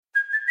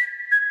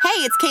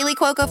Hey, it's Kaylee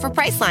Cuoco for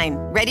Priceline.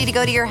 Ready to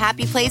go to your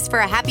happy place for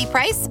a happy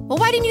price? Well,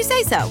 why didn't you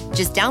say so?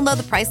 Just download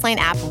the Priceline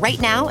app right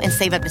now and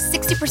save up to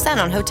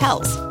 60% on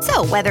hotels.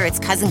 So whether it's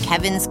Cousin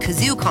Kevin's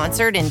Kazoo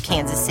Concert in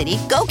Kansas City,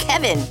 go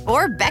Kevin,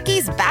 or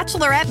Becky's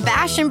Bachelorette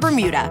Bash in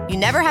Bermuda, you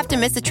never have to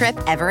miss a trip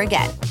ever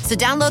again. So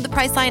download the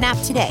Priceline app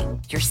today.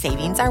 Your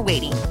savings are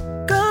waiting.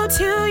 Go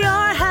to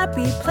your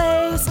happy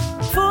place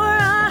for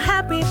a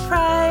happy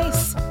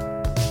price.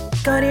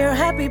 Go to your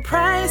happy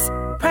price,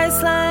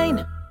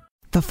 Priceline.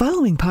 The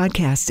following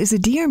podcast is a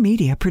Dear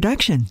Media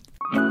production.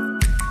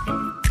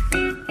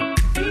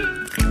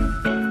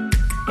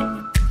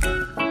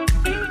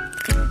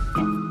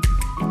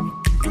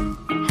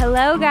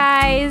 Hello,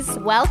 guys.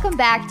 Welcome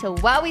back to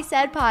What We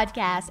Said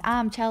podcast.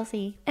 I'm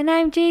Chelsea. And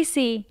I'm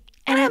JC.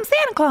 And I'm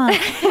Santa Claus.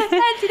 And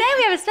today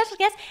we have a special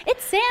guest.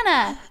 It's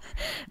Santa.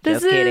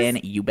 Just kidding.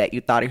 You bet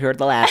you thought you heard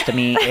the last of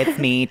me. It's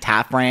me,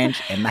 Ty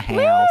French, in the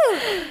house.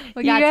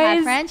 We got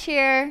Ty French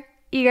here.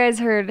 You guys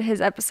heard his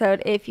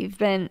episode. He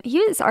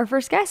was our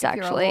first guest,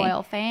 actually. You're a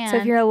loyal fan. So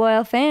if you're a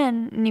loyal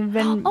fan and you've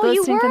been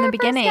listening from the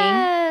beginning.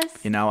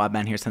 You know, I've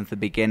been here since the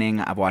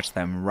beginning. I've watched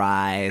them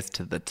rise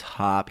to the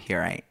top.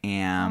 Here I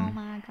am. Oh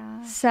my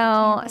God.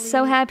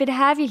 So happy to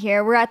have you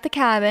here. We're at the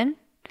cabin.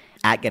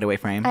 At Getaway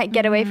Frame.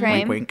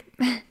 Frame. Wink,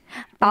 wink.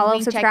 Follow,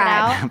 Check it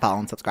subscribe. out. Follow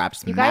and subscribe.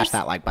 You Smash guys,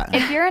 that like button.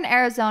 If you're in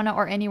Arizona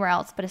or anywhere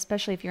else, but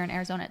especially if you're in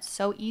Arizona, it's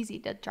so easy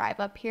to drive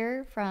up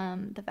here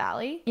from the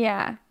valley.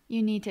 Yeah.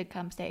 You need to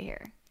come stay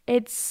here.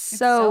 It's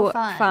so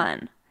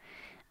fun.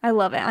 I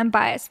love it. I'm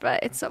biased,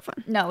 but it's so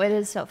fun. No, it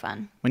is so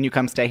fun. When you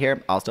come stay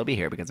here, I'll still be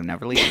here because I'm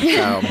never leaving.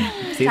 So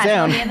see you Ty's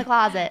gonna soon. be in the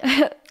closet.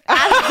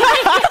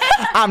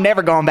 I'm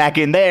never going back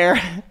in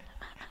there.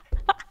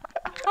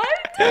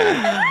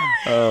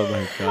 Oh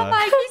my God.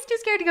 Like, he's too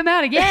scared to come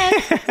out again.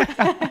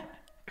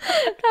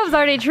 That was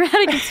already a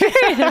traumatic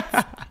experience.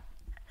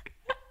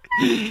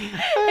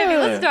 If you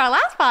listen to our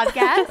last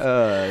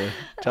podcast.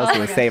 Chelsea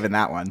was saving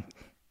that one.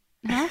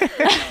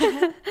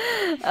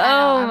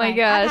 Oh my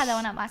gosh. I've had that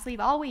one up my sleeve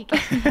all week.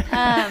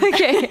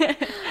 Okay.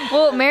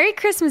 Well, Merry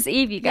Christmas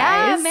Eve, you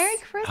guys. Yeah, Merry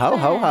Christmas. Ho,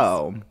 ho,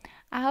 ho.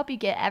 I hope you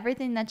get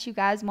everything that you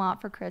guys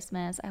want for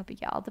Christmas. I hope you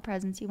get all the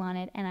presents you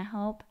wanted. And I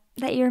hope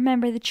That you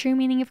remember the true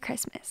meaning of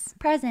Christmas.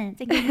 presents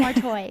and get more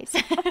toys.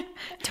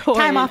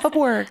 Time off of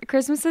work.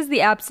 Christmas is the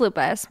absolute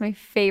best. My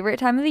favorite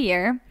time of the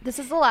year. This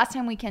is the last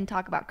time we can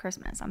talk about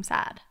Christmas. I'm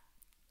sad.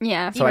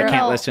 Yeah. So I Even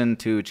can't though- listen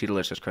to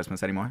Cheetalicious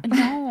Christmas anymore?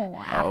 No,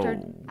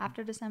 Oh.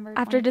 after December.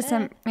 After 25th.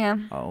 December. Yeah.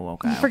 Oh,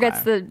 okay.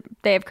 Forgets okay. the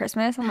day of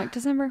Christmas. I'm like,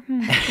 December?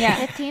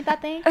 Yeah. 15th, I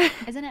think.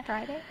 Isn't it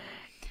Friday?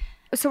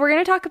 So we're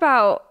going to talk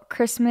about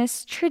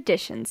Christmas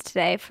traditions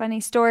today. Funny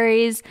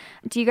stories.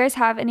 Do you guys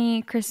have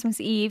any Christmas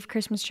Eve,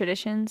 Christmas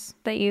traditions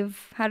that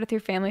you've had with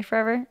your family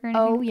forever? Or anything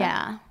Oh, like that?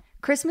 yeah.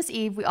 Christmas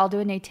Eve, we all do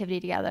a nativity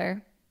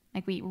together.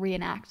 Like, we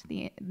reenact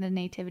the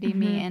nativity,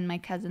 me and my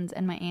cousins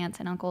and my aunts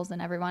and uncles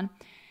and everyone.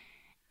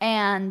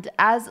 And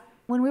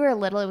when we were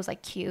little, it was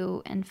like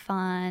cute and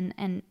fun.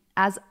 And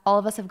as all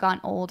of us have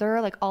gotten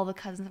older, like all the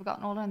cousins have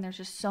gotten older and there's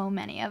just so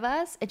many of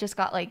us, it just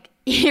got like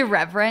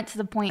irreverent to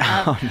the point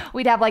of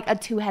we'd have like a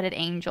two-headed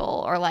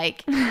angel or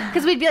like,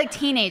 because we'd be like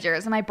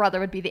teenagers and my brother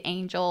would be the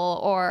angel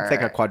or. It's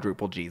like a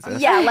quadruple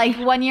Jesus. Yeah, like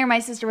one year my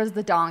sister was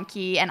the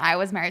donkey and I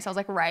was Mary, so I was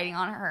like riding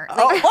on her.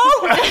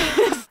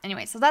 Like,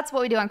 anyway, so that's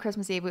what we do on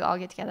Christmas Eve. We all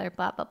get together,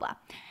 blah, blah, blah.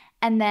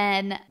 And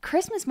then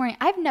Christmas morning,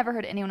 I've never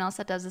heard anyone else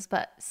that does this,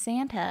 but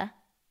Santa,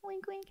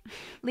 wink, wink,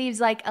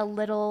 leaves like a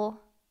little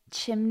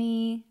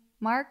chimney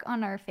mark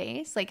on our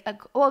face, like a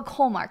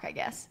coal mark, I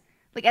guess,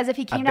 like as if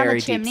he came down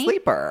the chimney. Deep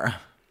sleeper.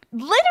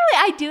 Literally,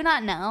 I do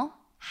not know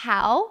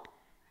how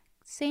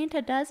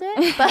Santa does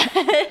it, but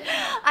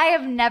I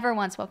have never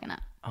once woken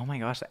up. Oh my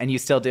gosh. And you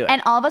still do it.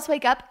 And all of us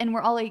wake up and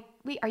we're all like,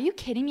 wait, are you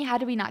kidding me? How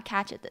did we not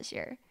catch it this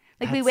year?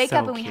 Like we That's wake so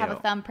up and we have a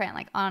cute. thumbprint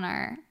like on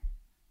our,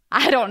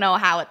 I don't know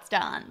how it's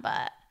done,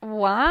 but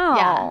Wow.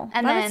 Yeah,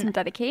 and that is then some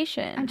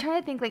dedication. I'm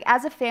trying to think, like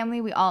as a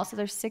family, so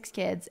there's 6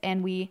 kids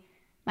and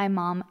my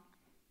mom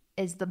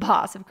is the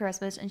boss of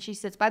Christmas and she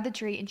sits by the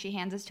tree and she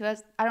hands this to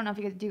us. I don't know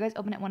if do you guys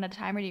open it one at a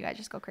time or do you guys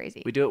just go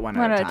crazy? We do it one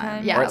at a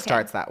time. Yeah, Or it okay.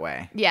 starts that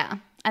way. Yeah.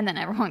 And then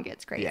everyone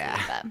gets crazy.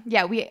 Yeah.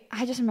 But yeah,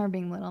 I just remember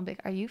being little and big.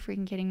 Are you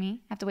freaking kidding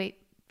me? I have to wait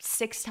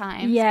 6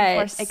 times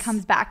Yes. before it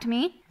comes back to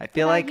me. I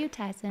feel What like about you,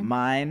 Tyson?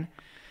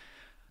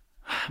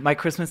 my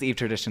Christmas Eve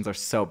traditions are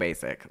so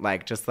basic.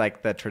 Like just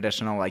like the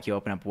traditional, like you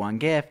open up one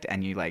gift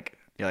and you're like,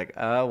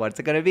 oh, what's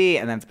it gonna be?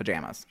 And then it's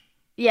pajamas.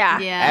 Yeah.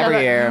 Yeah.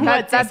 Every year.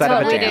 That's instead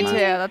of what we do too. pajamas.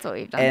 That's what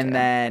we've done And too.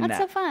 then That's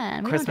so fun. We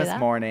don't do Christmas that.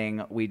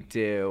 morning we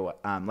do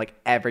like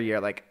every year,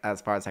 like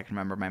as far as I can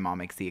remember, my mom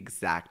makes the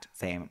exact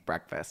same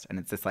breakfast. And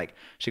it's just like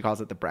she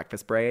calls it the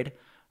breakfast braid.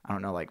 I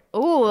don't know, like.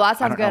 Ooh, that I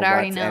sounds don't good. I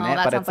already what's know. in it,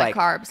 That but sounds it's like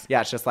carbs.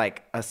 Yeah, it's just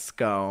like a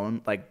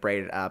scone, like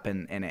braided up,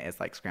 and in it is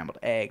like scrambled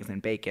eggs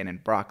and bacon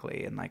and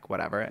broccoli and like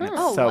whatever. And it's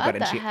Oh, so what good.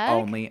 And the she heck?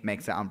 only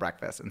makes it on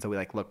breakfast. And so we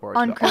like look forward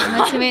On to it.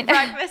 Christmas, you mean?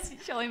 Breakfast.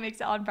 She only makes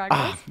it on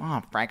breakfast. Oh,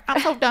 Mom, Frank, I'm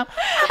so dumb.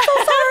 I'm so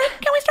sorry.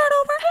 Can we start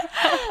over?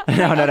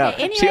 No.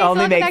 Okay, anyways, She only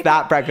welcome back makes to-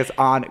 that breakfast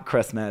on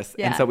Christmas.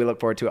 Yeah. And so we look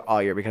forward to it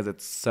all year because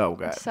it's so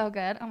good. So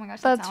good. Oh my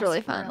gosh, That's sounds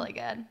really fun. Really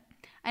good.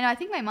 I know. I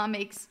think my mom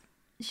makes.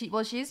 She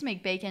used to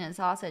make bacon and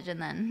sausage, and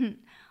then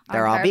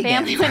They're all our vegans.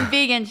 family went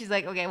vegan. She's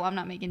like, okay, well, I'm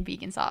not making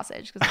vegan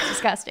sausage because it's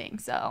disgusting.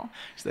 So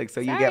She's like,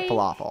 so you sorry. get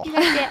falafel. You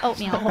guys get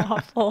oatmeal.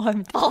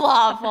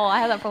 Falafel. I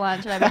had that for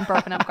lunch, and I've been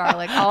broken up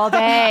garlic all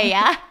day.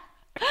 Yeah.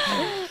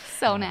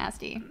 So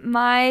nasty.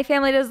 My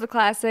family does the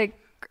classic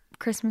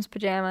Christmas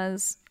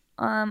pajamas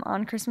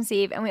on Christmas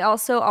Eve, and we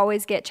also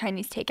always get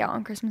Chinese takeout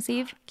on Christmas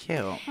Eve. Cute.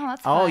 Oh,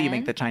 that's Oh, you fun.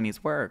 make the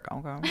Chinese work.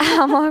 Okay.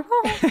 I'm like,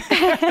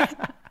 oh.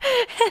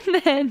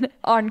 And then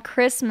on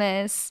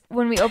Christmas,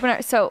 when we open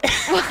our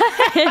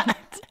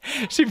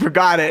She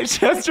forgot it.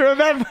 Just to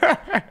remember.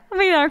 I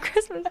mean, on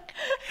Christmas,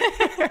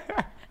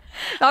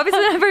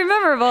 obviously not very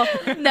memorable.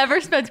 Never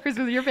spends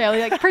Christmas with your family.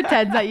 Like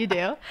pretends that you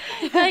do.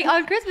 Like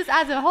on Christmas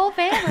as a whole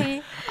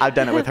family. I've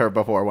done it with her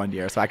before one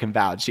year, so I can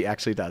vouch she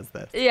actually does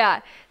this.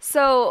 Yeah.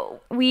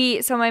 So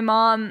my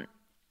mom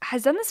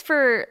has done this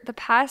for the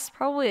past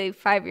probably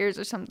 5 years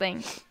or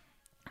something.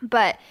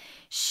 But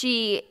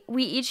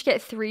we each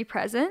get 3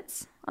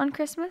 presents on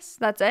Christmas.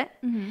 That's it.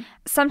 Mm-hmm.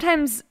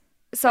 Sometimes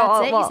so That's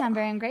I'll- it. well, You sound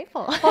very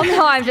ungrateful. well,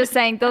 no, I'm just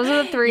saying those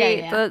are the 3.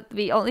 Yeah.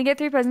 We only get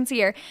 3 presents a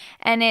year,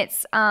 and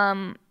it's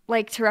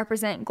like to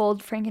represent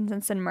gold,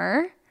 frankincense, and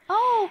myrrh.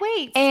 Oh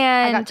wait.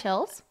 And- I got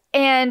chills.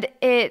 And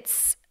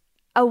it's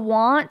a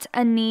want,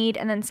 a need,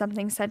 and then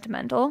something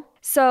sentimental.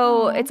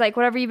 So it's like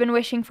whatever you've been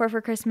wishing for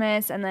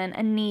Christmas, and then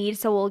a need.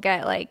 So we'll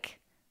get like,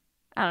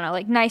 I don't know,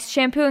 like nice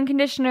shampoo and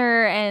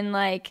conditioner, and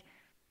like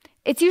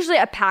it's usually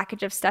a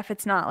package of stuff.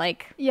 It's not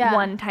like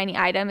one tiny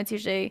item. It's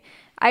usually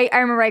I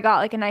remember I got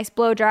like a nice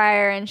blow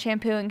dryer and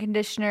shampoo and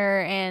conditioner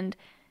and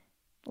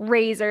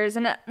razors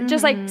and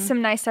just like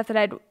some nice stuff that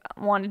I'd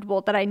wanted,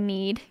 well, that I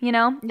need, you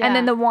know? Yeah. And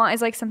then the want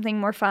is like something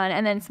more fun,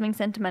 and then something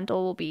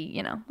sentimental will be,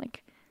 you know,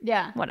 like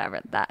Yeah. whatever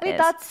that is. Wait,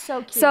 that's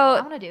so cute. So-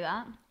 I want to do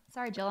that.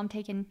 Sorry, Jill. I'm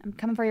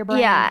coming for your brain.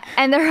 Yeah,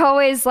 and they're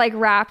always like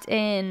wrapped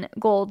in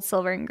gold,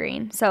 silver, and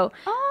green. So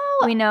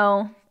we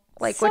know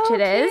like so which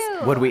it is.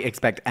 cute. Would we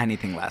expect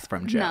anything less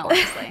from Jill? No,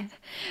 honestly.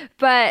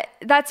 But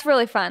that's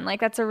really fun. Like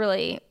that's a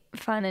really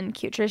fun and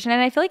cute tradition, and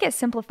I feel like it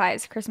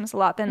simplifies Christmas a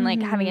lot than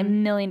like having a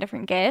million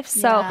different gifts.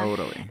 So Yeah.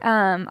 Totally.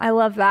 I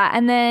love that.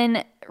 And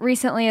then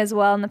recently as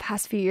well, in the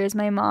past few years,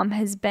 my mom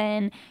has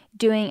been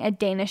doing a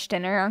Danish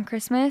dinner on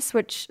Christmas,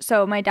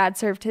 so my dad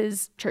served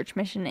his church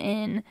mission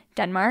in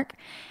Denmark,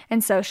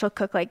 and so she'll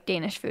cook like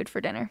Danish food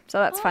for dinner. So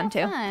that's fun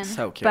too. Fun.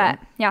 So cute. But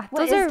yeah, What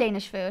those is are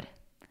Danish food?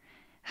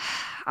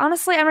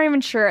 honestly, I'm not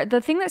even sure.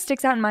 The thing that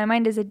sticks out in my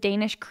mind is a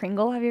Danish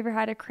kringle. Have you ever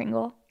had a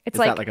kringle? It's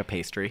is that like a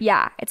pastry?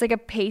 yeah, it's like a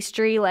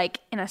pastry like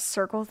in a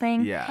circle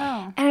thing. Yeah.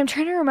 Oh. And I'm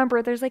trying to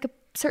remember, there's like a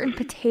certain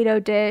potato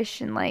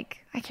dish, and like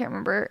I can't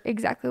remember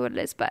exactly what it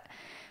is, but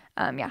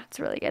yeah, it's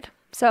really good.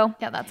 So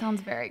Yeah, that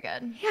sounds very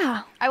good.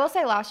 yeah, I will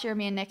say last year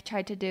me and Nick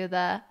tried to do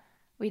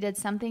we did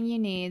something you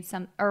need,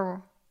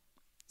 something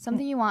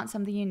you want,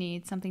 something you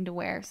need, something to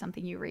wear,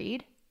 something you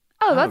read.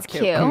 oh, that's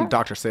cute.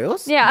 Dr.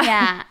 Seuss? Yeah.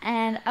 Yeah,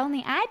 and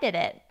only I did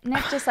it.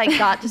 Nick just like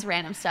got just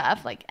random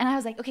stuff. Like, and I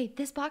was like, okay,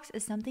 this box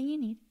is something you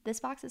need. This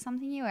box is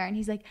something you wear. And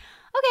he's like,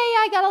 okay, yeah,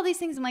 I got all these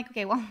things. I'm like,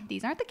 okay, well,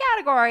 these aren't the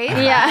categories.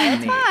 Yeah.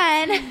 It's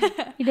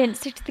fine. You didn't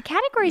stick to the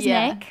categories,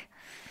 Yeah. Nick.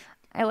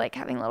 I like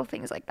having little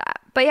things like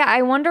that. But yeah,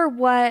 I wonder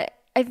what,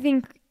 I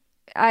think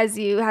as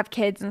you have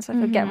kids and stuff,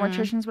 you'll get more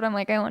traditions, but I'm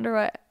like, I wonder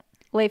what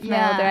Leif and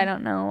I will do. Yeah. I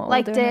don't know. What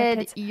Like, we'll do when we have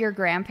did kids. your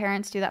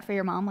grandparents do that for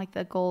your mom? Like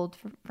the gold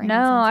frankincense?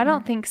 No, I and-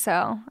 don't think so.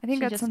 I think She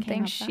that's just came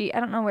something up with I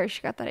don't know where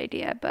she got that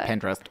idea, but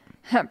Pinterest.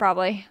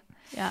 probably.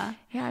 Yeah.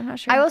 Yeah, I'm not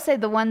sure. I will say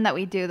the one that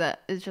we do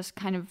that is just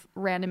kind of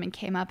random and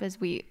came up is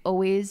we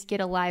always get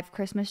a live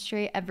Christmas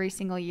tree every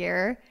single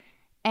year.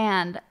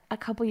 And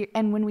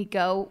and when we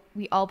go,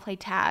 we all play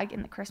tag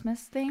in the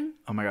Christmas thing.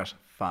 Oh my gosh,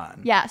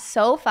 fun. Yeah,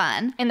 so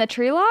fun. In the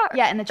tree lot?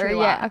 Yeah, in the tree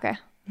lot. Yeah, okay.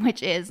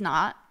 Which is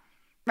not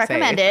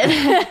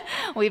recommended.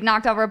 We've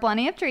knocked over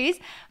plenty of trees,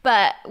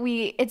 but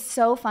it's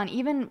so fun.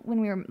 Even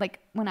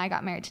when I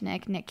got married to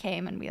Nick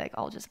came and we like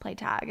all just play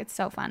tag. It's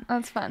so fun.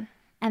 That's fun.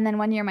 And then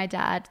one year my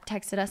dad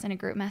texted us in a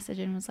group message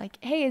and was like,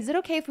 hey, is it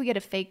okay if we get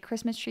a fake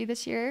Christmas tree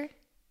this year?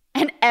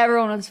 And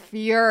everyone was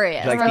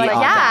furious. Like We're the like,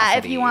 yeah, if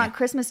audacity. you want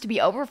Christmas to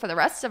be over for the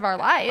rest of our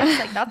lives,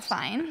 like that's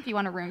fine if you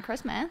want to ruin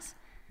Christmas.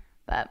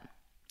 But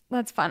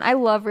That's fun. I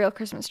love real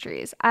Christmas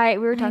trees. We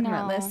were talking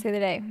about know. this the other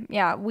day.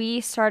 Yeah,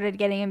 we started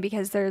getting them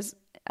because there's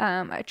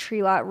a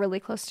tree lot really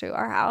close to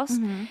our house.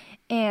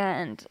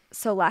 And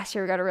so last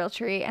year we got a real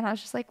tree, and I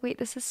was just like, wait,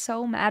 this is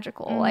so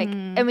magical. Like,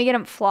 and we get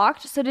them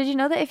flocked. So did you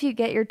know that if you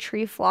get your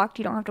tree flocked,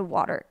 you don't have to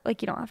water,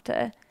 like you don't have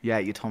to, Yeah,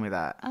 you told me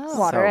that.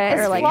 Water it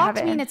does or, like, flocked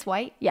have it mean in- it's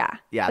white? yeah.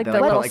 Yeah, like they the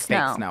put little like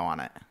snow. fake snow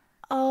on it.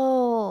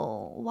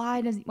 Oh,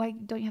 why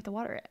don't you have to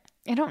water it?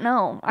 I don't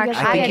know. Because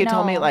Actually, I think you didn't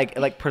told me know. like it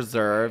like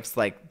preserves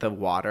like the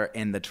water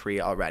in the tree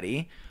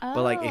already,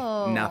 but like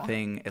Oh. if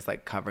nothing is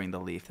like covering the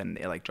leaf, then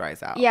it like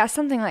dries out. yeah,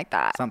 something like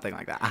that. Something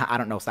like that. I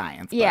don't know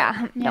science. But Yeah,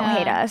 don't Yeah.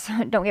 hate us.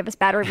 Don't give us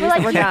bad reviews. We're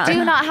like, that we're dumb.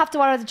 do not have to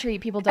water the tree.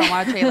 People don't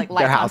water the tree. Like,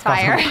 lights on house caught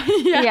fire.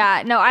 on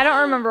yeah. No, I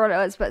don't remember what it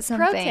was, but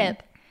something. Pro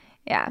tip.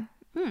 Yeah.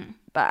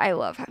 But I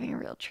love having a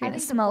real tree. I And it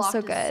think the smells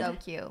so flocked good. is so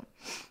cute.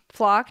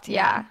 Flocked?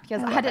 Yeah.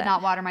 Because love I did it.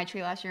 not water my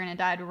tree last year and it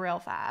died real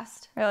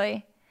fast.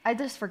 Really? I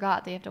just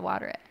forgot that you have to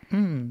water it.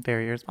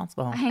 very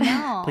irresponsible. I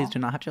know. Please do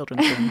not have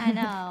children soon. I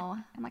know.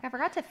 I'm like, I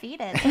forgot to feed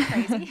it. So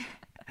crazy.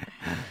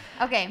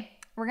 Okay,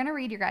 we're going to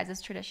read your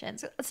guys'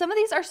 traditions. Some of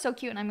these are so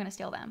cute and I'm going to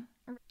steal them.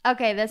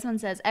 Okay, this one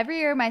says, every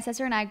year my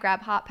sister and I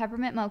grab hot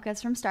peppermint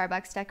mochas from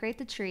Starbucks, decorate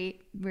the tree,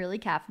 really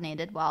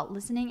caffeinated, while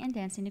listening and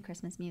dancing to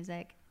Christmas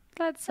music.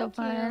 That's so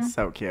fun.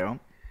 So cute.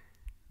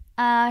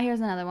 Here's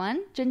another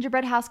one.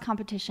 Gingerbread house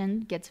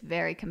competition gets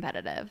very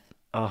competitive.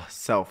 Oh,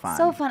 so fun.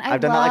 So fun.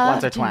 I've done that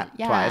like once or love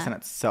twice, and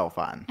it's so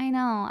fun. I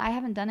know. I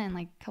haven't done it in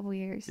like a couple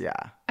years. Yeah.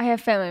 I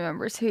have family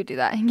members who do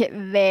that and get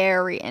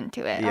very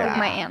into it. Yeah. Like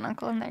my aunt,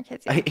 uncle, and their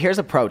kids. Yeah. Here's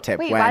a pro tip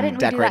Wait, why when didn't we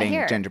do that decorating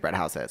here? gingerbread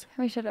houses.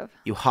 We should have.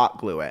 You hot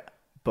glue it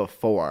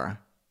before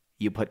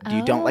you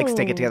don't like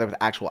stick it Oh. together with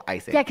actual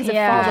icing. Yeah, because it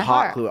Yeah. falls You hot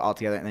apart. glue it all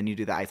together and then you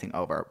do the icing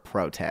over.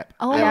 Pro tip.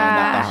 Oh, I learned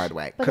that yeah. the hard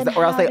way. But 'Cause then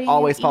or else how they do you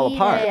always fall eat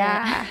apart. it?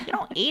 Yeah. You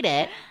don't eat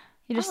it.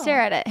 You just stare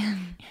at it.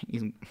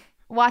 You-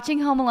 Watching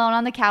Home Alone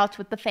on the couch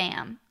with the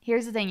fam.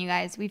 Here's the thing, you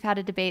guys. We've had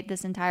a debate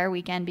this entire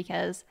weekend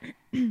because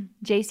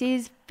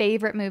JC's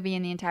favorite movie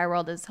in the entire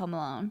world is Home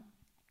Alone.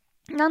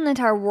 Not in the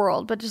entire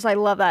world, but just I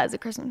love that as a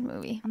Christmas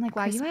movie. I'm like,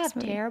 wow, you Christmas have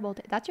movie. terrible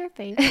That's your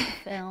favorite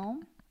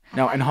film?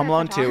 No, and Home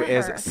Alone 2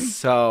 is photographer.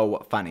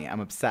 so funny. I'm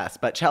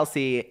obsessed. But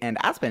Chelsea and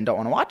Aspen don't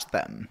want to watch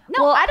them.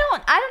 No, I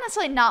don't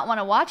necessarily not want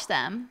to watch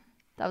them.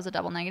 That was a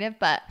double negative,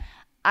 but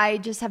I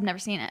just have never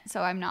seen it,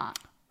 so I'm not.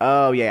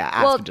 Oh, yeah.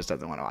 Aspen Well- just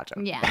doesn't want to watch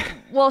them. Yeah.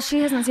 Well,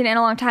 she hasn't seen it in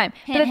a long time.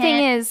 But the thing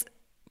hint. is,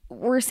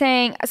 we're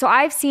saying, so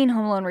I've seen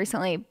Home Alone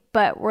recently,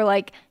 but we're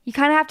like, you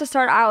kind of have to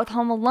start out with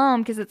Home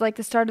Alone because it's like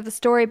the start of the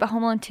story, but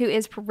Home Alone 2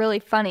 is really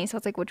funny. So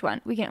it's like, which one?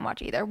 We can't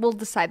watch either. We'll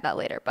decide that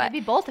later. But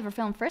Maybe both if we're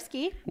feeling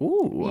frisky.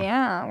 Ooh.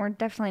 yeah, we're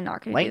definitely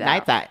not going to do Late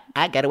that. nights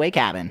at Getaway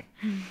Cabin.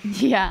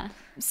 Yeah.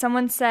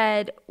 Someone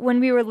said, when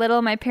we were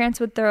little, my parents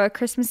would throw a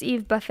Christmas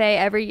Eve buffet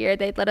every year.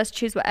 They'd let us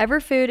choose whatever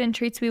food and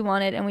treats we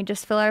wanted, and we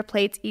just fill our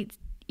plates,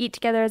 eat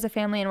together as a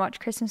family, and watch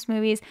Christmas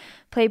movies,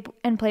 play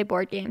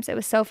board games. It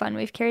was so fun.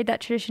 We've carried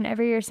that tradition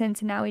every year since,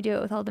 and now we do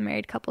it with all the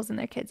married couples and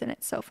their kids, and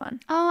it's so fun.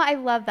 Oh, I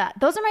love that.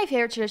 Those are my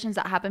favorite traditions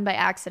that happen by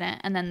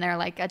accident, and then they're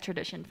like a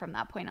tradition from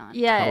that point on.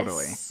 Yes.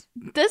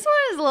 Totally. This one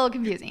is a little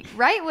confusing.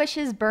 Write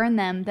wishes, burn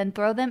them, then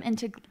throw them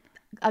into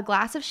a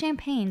glass of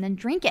champagne, then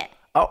drink it.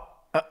 Oh,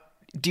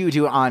 do you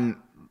do it on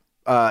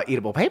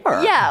eatable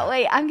paper? Yeah,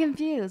 wait, I'm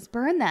confused.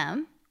 Burn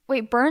them.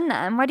 Wait, burn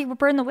them? Why do you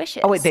burn the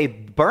wishes? Oh, wait, they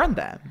burn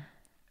them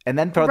and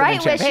then throw them in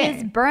Write champagne.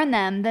 wishes, burn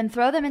them, then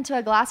throw them into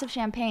a glass of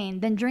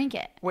champagne, then drink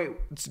it. Wait,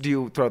 so do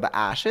you throw the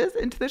ashes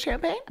into the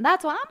champagne?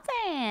 That's what I'm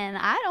saying.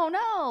 I don't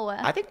know.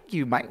 I think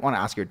you might want to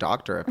ask your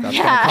doctor if that's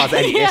going to cause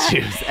any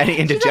issues, any She's like,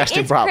 indigestion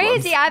it's problems.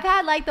 crazy. I've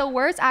had like the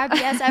worst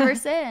IBS ever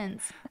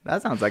since.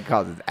 That sounds like it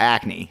causes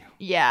acne.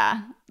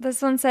 Yeah.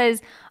 This one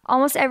says,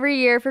 almost every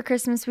year for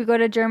Christmas, we go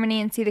to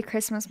Germany and see the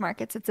Christmas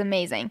markets. It's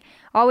amazing.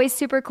 Always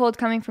super cold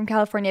coming from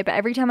California, but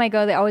every time I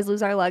go, they always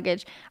lose our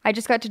luggage. I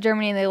just got to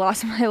Germany and they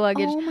lost my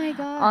luggage Oh my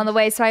gosh. on the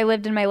way, so I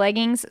lived in my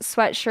leggings,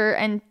 sweatshirt,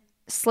 and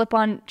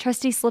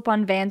trusty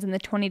slip-on Vans in the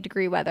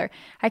 20-degree weather.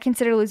 I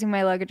consider losing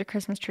my luggage a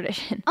Christmas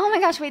tradition. Oh my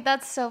gosh, wait,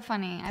 that's so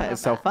funny. I That love is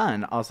so that.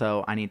 fun.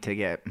 Also, I need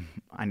to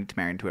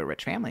marry into a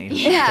rich family.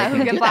 Yeah, They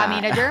who do can fly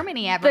me that. to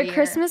Germany every The year.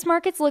 Christmas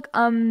markets look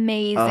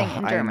amazing Oh,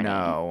 in I Germany.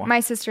 know. My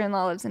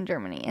sister-in-law lives in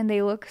Germany, and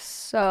they look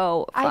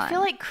so fun. I feel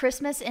like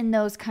Christmas in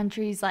those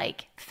countries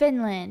like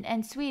Finland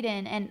and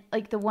Sweden and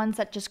like the ones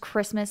that just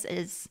Christmas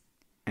is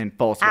In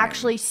full swing.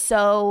 actually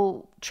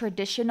so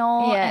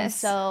traditional and Yes.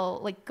 so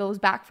like goes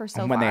back for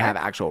so And when far. they have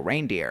actual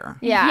reindeer.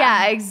 Yeah.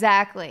 Yeah,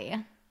 exactly.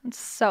 It's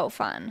so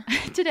fun.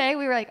 Today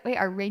we were like, wait,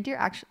 are reindeer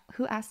actually,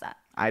 who asked that?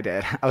 I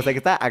did. I was like,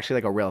 is that actually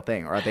like a real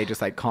thing? Or are they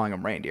just like calling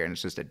them reindeer and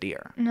it's just a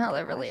deer? No,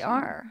 they really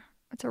are.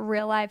 It's a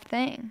real live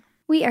thing.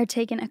 We are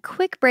taking a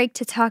quick break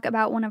to talk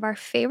about one of our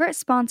favorite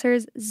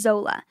sponsors,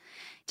 Zola.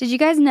 Did you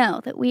guys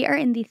know that we are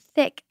in the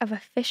thick of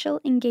official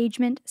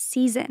engagement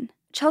season?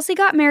 Chelsea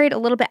got married a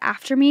little bit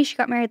after me. She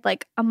got married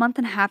like a month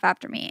and a half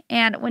after me.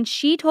 And when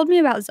she told me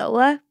about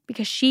Zola,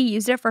 because she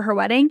used it for her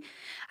wedding,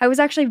 I was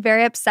actually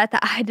very upset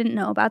that I didn't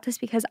know about this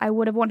because I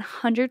would have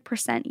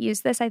 100%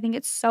 used this. I think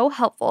it's so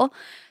helpful.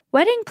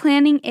 Wedding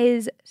planning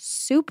is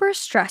super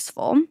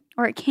stressful,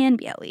 or it can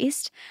be at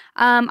least.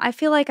 I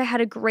feel like I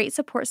had a great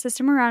support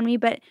system around me,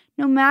 but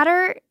no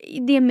matter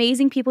the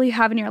amazing people you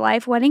have in your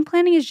life, wedding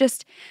planning is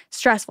just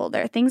stressful.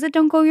 There are things that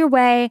don't go your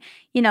way.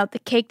 You know, the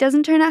cake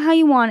doesn't turn out how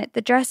you want it.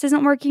 The dress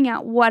isn't working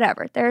out,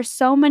 whatever. There are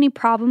so many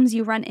problems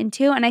you run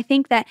into, and I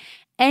think that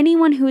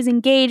anyone who is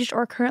engaged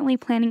or currently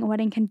planning a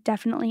wedding can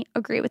definitely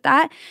agree with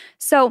that.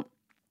 So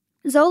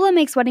Zola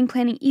makes wedding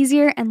planning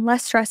easier and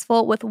less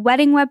stressful with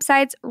wedding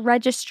websites,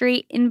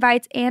 registry,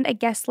 invites, and a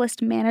guest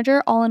list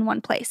manager all in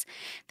one place.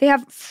 They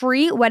have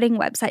free wedding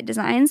website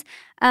designs.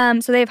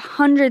 So they have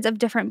hundreds of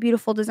different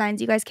beautiful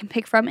designs you guys can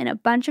pick from in a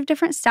bunch of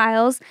different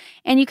styles,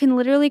 and you can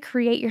literally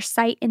create your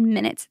site in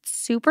minutes. It's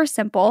super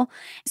simple.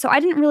 So I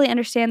didn't really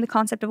understand the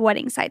concept of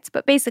wedding sites,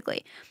 but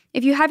basically,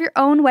 if you have your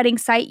own wedding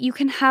site, you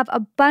can have a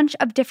bunch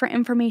of different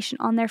information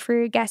on there for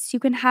your guests. You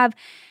can have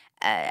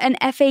an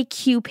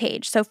FAQ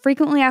page, so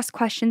frequently asked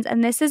questions,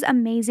 and this is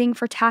amazing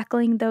for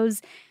tackling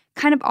those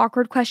kind of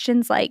awkward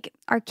questions like,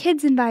 are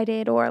kids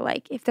invited? Or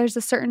like, if there's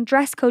a certain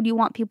dress code you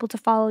want people to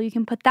follow, you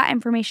can put that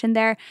information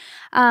there.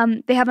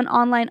 They have an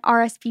online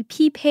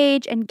RSVP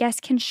page, and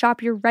guests can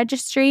shop your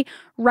registry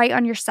right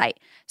on your site.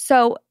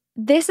 So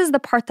this is the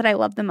part that I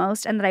love the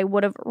most and that I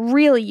would have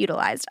really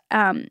utilized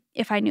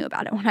if I knew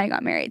about it when I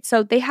got married.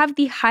 So they have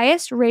the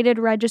highest rated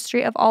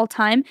registry of all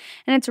time,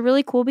 and it's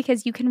really cool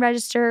because you can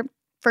register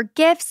for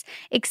gifts,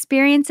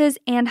 experiences,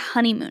 and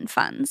honeymoon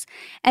funds.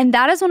 And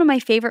that is one of my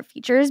favorite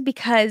features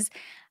because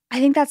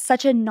I think that's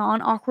such a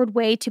non-awkward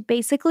way to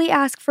basically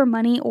ask for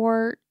money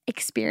or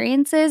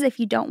experiences if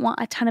you don't want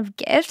a ton of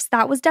gifts.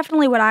 That was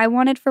definitely what I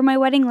wanted for my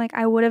wedding. Like,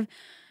 I would have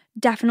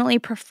definitely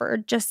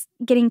preferred just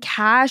getting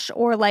cash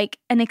or like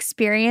an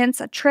experience,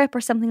 a trip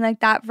or something like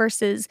that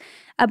versus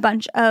a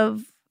bunch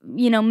of,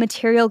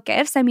 material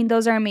gifts. I mean,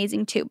 those are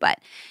amazing too, but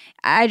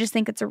I just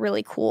think it's a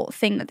really cool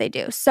thing that they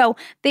do. So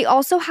they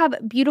also have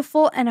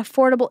beautiful and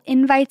affordable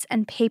invites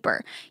and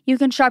paper. You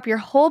can shop your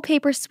whole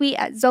paper suite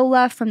at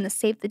Zola, from the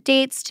save the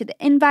dates to the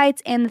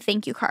invites and the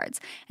thank you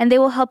cards. And they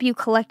will help you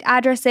collect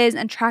addresses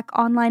and track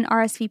online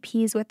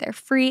RSVPs with their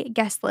free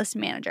guest list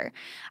manager.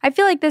 I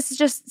feel like this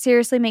just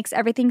seriously makes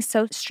everything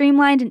so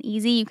streamlined and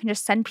easy. You can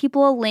just send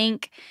people a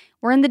link.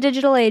 We're in the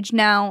digital age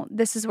now.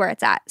 This is where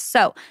it's at.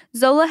 So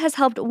Zola has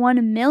helped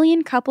 1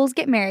 million couples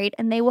get married,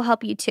 and they will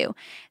help you too.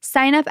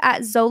 Sign up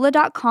at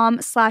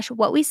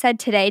zola.com/whatwesaid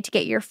today to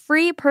get your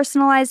free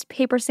personalized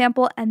paper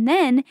sample, and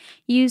then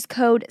use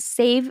code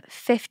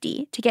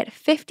SAVE50 to get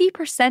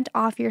 50%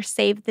 off your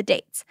save the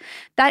dates.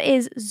 That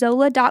is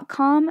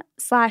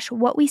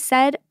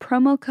zola.com/whatwesaid,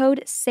 promo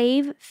code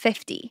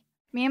SAVE50.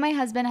 Me and my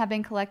husband have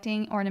been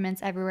collecting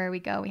ornaments everywhere we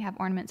go. We have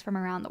ornaments from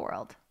around the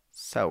world.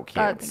 So cute.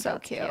 That's so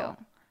cute.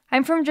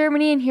 I'm from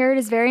Germany, and here it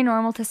is very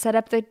normal to set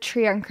up the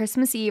tree on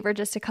Christmas Eve or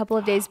just a couple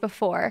of days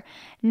before.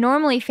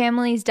 Normally,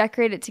 families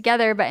decorate it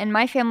together, but in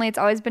my family, it's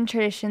always been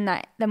tradition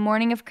that the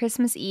morning of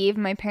Christmas Eve,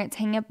 my parents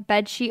hang a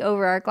bed sheet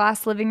over our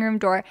glass living room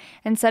door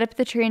and set up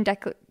the tree and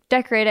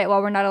decorate it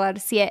while we're not allowed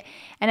to see it.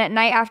 And at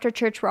night after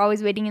church, we're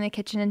always waiting in the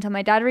kitchen until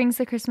my dad rings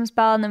the Christmas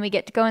bell, and then we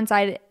get to go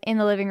inside in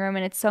the living room,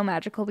 and it's so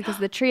magical because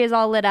the tree is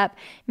all lit up,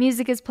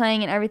 music is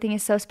playing, and everything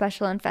is so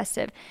special and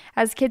festive.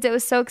 As kids, it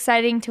was so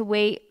exciting to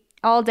wait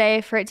all day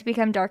for it to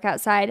become dark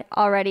outside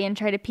already and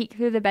try to peek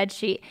through the bed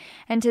sheet.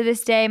 And to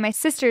this day, my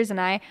sisters and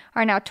I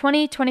are now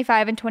 20,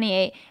 25, and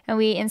 28, and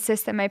we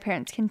insist that my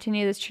parents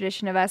continue this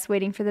tradition of us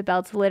waiting for the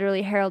bell to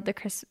literally herald the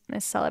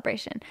Christmas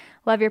celebration.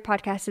 Love your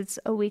podcast. It's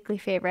a weekly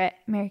favorite.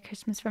 Merry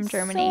Christmas from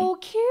Germany. So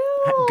cute.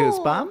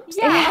 Goosebumps?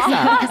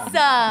 Yeah.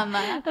 Awesome.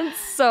 That's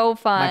so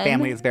fun. My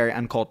family is very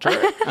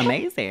uncultured.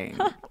 Amazing.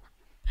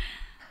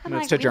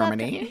 Moves to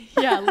Germany.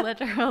 Yeah,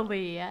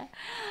 literally.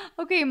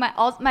 Okay,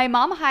 my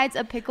mom hides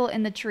a pickle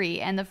in the tree,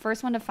 and the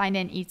first one to find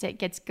it and eats it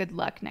gets good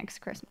luck next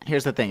Christmas.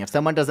 Here's the thing. If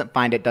someone doesn't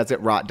find it, does it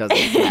rot, does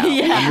it smell?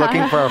 I'm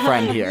looking for a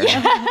friend here.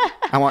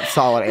 I want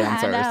solid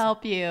answers. Trying to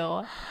help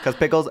you. Because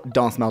pickles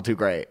don't smell too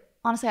great.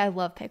 Honestly, I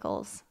love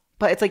pickles.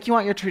 But it's like you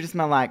want your tree to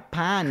smell like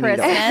pine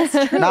Christmas.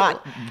 needles.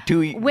 Not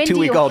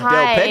two-week-old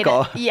dill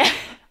pickle. Yeah.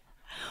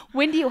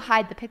 When do you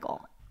hide the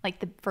pickle? Like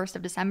the 1st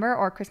of December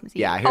or Christmas Eve?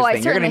 Yeah, here's the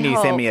thing. You're going to need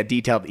to send me a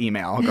detailed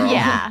email, girl.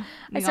 Yeah.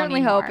 I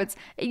certainly hope it's...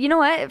 You know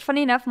what?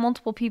 Funny enough,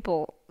 multiple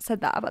people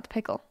said that about the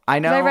pickle. I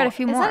know. I read a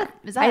few more.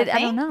 Is that a thing?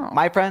 I don't know.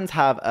 My friends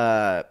have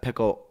a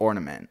pickle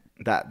ornament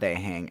that they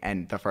hang,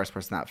 and the first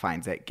person that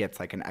finds it gets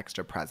like an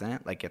extra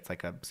present. Like it's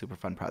like a super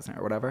fun present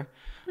or whatever.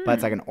 But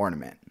it's like an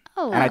ornament.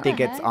 Oh, and I think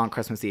it's on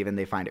Christmas Eve, and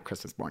they find it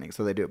Christmas morning.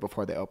 So they do it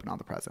before they open all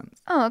the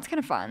presents. Oh, that's kind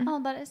of fun.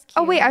 Oh, that is cute.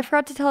 Oh, wait. I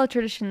forgot to tell a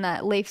tradition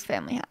that Leif's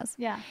family has.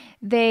 Yeah.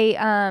 They,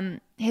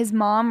 his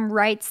mom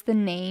writes the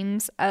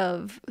names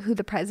of who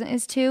the present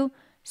is to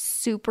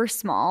super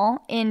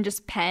small in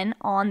just pen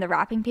on the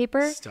wrapping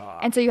paper. Stop.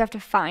 And so you have to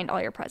find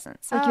all your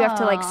presents. Like you have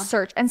to like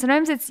search. And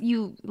sometimes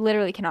you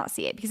literally cannot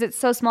see it because it's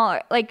so small.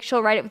 Like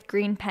she'll write it with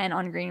green pen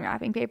on green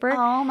wrapping paper.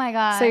 Oh my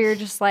gosh. So you're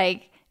just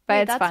like,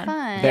 but it's that's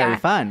fun. Very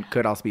fun.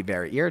 Could also be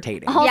very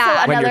irritating. Also,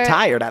 Yeah. When you're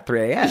tired at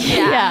 3 a.m.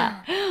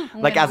 Yeah.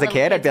 Like as a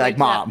kid, I'd be like,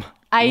 Mom,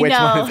 I which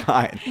know. one is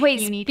mine?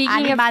 Wait, I need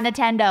speaking my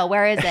Nintendo.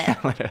 Where is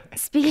it?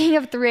 Speaking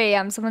of 3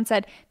 a.m., someone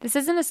said, this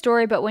isn't a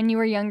story, but when you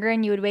were younger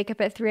and you would wake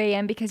up at 3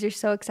 a.m. because you're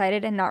so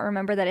excited and not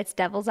remember that it's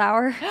Devil's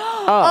Hour.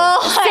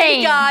 Oh Same.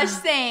 my gosh,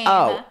 same.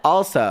 Oh,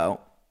 also,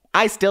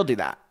 I still do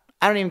that.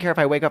 I don't even care if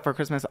I wake up for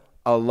Christmas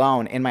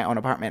alone in my own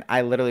apartment,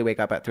 I literally wake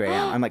up at 3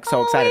 a.m. I'm like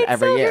so excited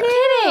every year.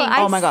 Kidding.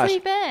 Oh my gosh.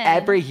 Sleep in.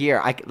 Every year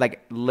I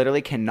like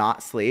literally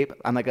cannot sleep.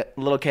 I'm like a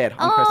little kid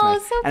on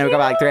Christmas. So and I wake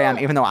up at like 3 a.m.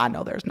 even though I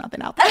know there's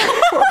nothing out there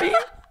for me.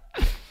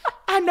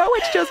 I know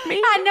it's just me.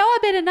 I know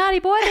I've been a naughty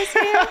boy this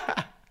year.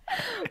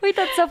 Wait,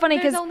 that's so funny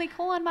There's because only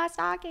coal in my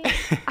stocking.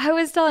 I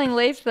was telling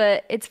Leif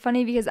that it's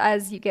funny because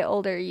as you get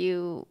older,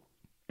 you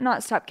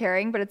not stop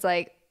caring, but it's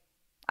like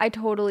I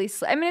totally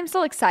I mean, I'm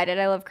still excited.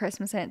 I love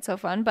Christmas and it's so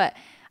fun, but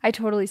I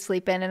totally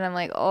sleep in and I'm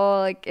like, oh,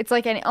 like it's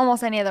like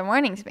almost any other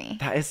morning to me.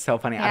 That is so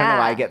funny. I don't know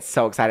why I get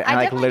so excited. I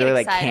like definitely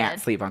literally get like can't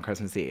excited. sleep on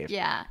Christmas Eve.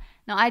 Yeah.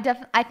 No,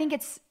 I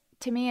think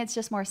to me, it's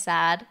just more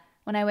sad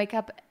when I wake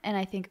up and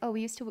I think, oh,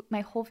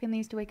 my whole family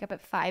used to wake up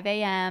at 5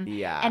 a.m.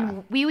 Yeah.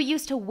 And we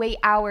used to wait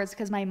hours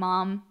because my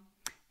mom,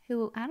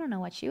 who I don't know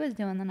what she was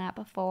doing the night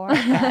before,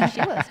 but she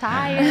was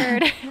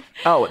tired.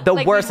 Oh, the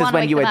Like, worst we'd is wanna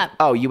when you wake would them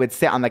up. you would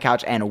sit on the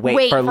couch and wait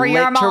Wait for for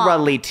your mom.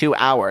 literally 2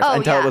 hours Oh,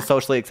 until it yeah. was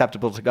socially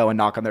acceptable to go and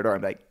knock on their door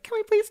and be like, "Can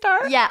we please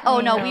start?" Yeah. Oh,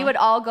 no. We would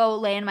all go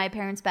lay in my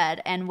parents'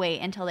 bed and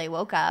wait until they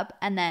woke up.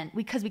 And then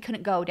because we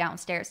couldn't go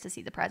downstairs to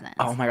see the presents.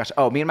 Oh my gosh.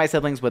 Oh, me and my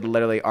siblings would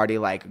literally already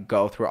like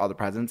go through all the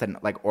presents and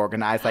like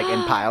organize like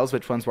in piles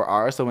which ones were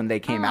ours. So when they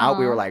came out,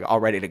 we were like all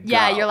ready to go.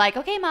 Yeah. You're like,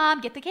 okay,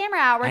 Mom, get the camera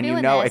out. We're and doing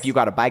you know, this. if you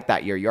got a bike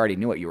that year, you already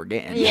knew what you were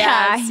getting.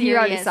 Yeah, you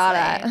already saw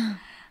that.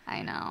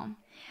 I know.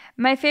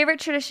 My favorite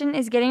tradition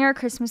is getting our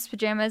Christmas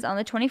pajamas on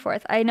the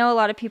 24th. I know a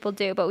lot of people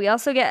do, but we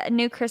also get a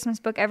new Christmas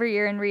book every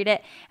year and read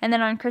it. And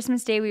then on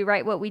Christmas Day, we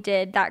write what we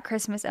did that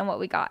Christmas and what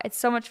we got. It's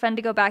so much fun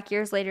to go back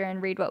years later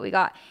and read what we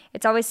got.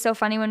 It's always so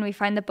funny when we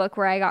find the book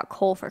where I got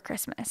coal for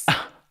Christmas.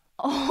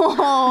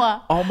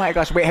 Oh my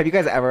gosh. Wait, have you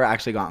guys ever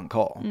actually gotten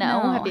coal? No,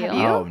 have you?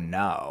 Oh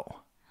no.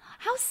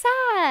 How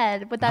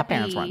sad would My that be?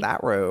 parents weren't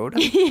that rude.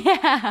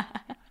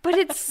 But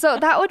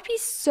that would be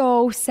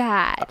so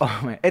sad.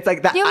 Oh, it's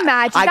like that. Can you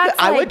imagine? I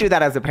That's would do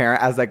that as a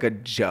parent as like a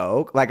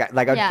joke. Like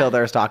I'd Yeah. fill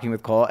their stocking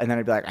with coal and then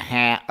I'd be like,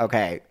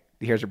 okay,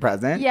 here's your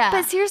present. Yeah.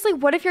 But seriously,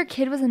 what if your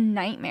kid was a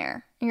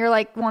nightmare and you're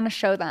like, want to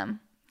show them?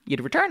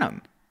 You'd return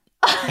them.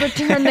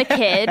 Return the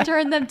kid.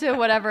 Turn them to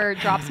whatever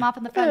drops them off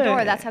in the front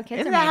door. That's how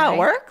kids Isn't are that made, how it right?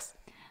 works?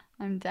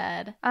 I'm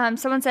dead.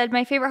 Someone said,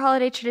 my favorite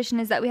holiday tradition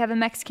is that we have a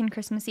Mexican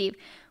Christmas Eve.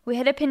 We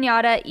hit a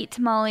piñata, eat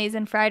tamales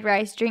and fried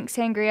rice, drink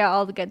sangria,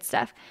 all the good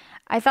stuff.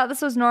 I thought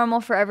this was normal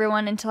for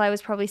everyone until I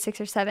was probably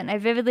 6 or 7. I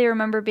vividly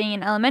remember being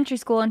in elementary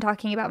school and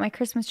talking about my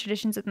Christmas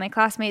traditions with my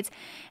classmates,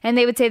 and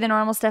they would say the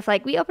normal stuff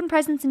like, we open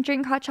presents and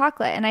drink hot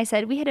chocolate. And I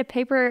said, we hit a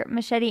paper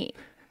machete.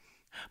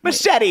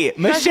 Machete.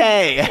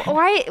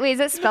 Why? Wait, is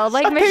it spelled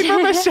like machete?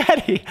 Paper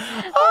machete.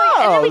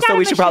 Oh, so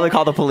we should probably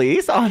call the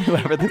police on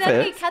whoever this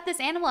Then we is. cut this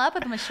animal up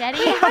with a machete.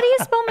 How do you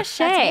spell That's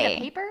made of machete?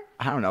 paper?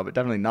 I don't know, but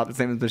definitely not the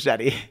same as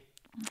machete.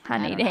 I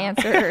need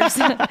answers.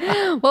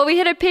 Well, we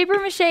hit a paper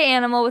mache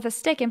animal with a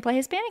stick and play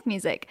Hispanic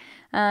music.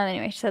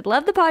 Anyway, she said,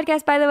 love the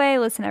podcast, by the way.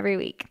 Listen every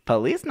week.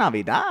 Police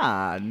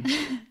Navidad.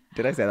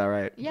 Did I say that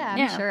right? Yeah,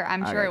 Yeah. I'm sure.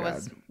 I'm Okay, sure it good.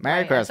 was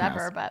Merry right as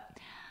Christmas. ever, but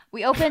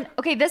we open.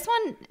 Okay, this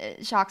one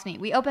shocks me.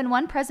 We open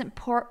one present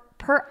per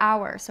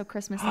hour, so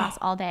Christmas lasts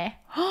all day.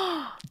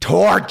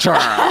 Torture.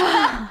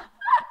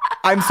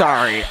 I'm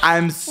sorry.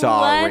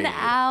 1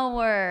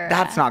 hour.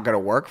 That's not going to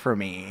work for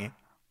me.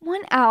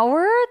 1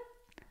 hour?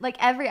 like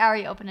every hour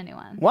you open a new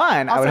one.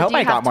 One. I would Also, hope do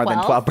you I got have more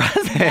than 12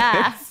 presents.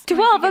 Yeah.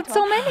 12, that's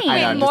so many. I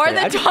know, I'm just More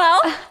kidding. than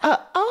 12?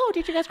 Oh,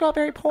 did you guys grow up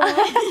very poor? I'm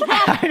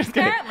just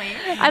kidding. Apparently.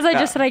 As I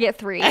just said, I get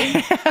 3.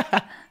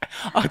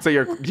 Oh, so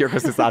your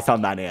Christmas lasts on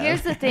 9 a.m.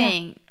 Here's the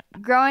thing.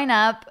 Growing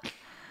up,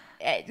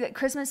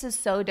 Christmas is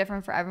so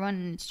different for everyone,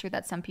 and it's true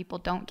that some people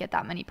don't get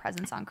that many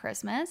presents on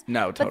Christmas.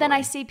 No, But then totally.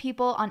 I see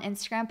people on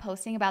Instagram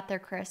posting about their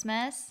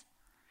Christmas,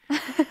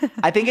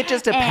 I think it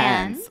just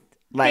depends. and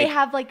Like, they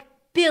have like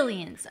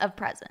billions of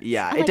presents.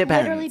 Yeah, I'm it like,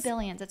 depends. Literally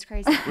billions. It's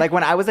crazy. like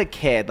when I was a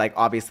kid, like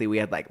obviously we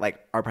had like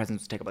our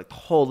presents would take up like the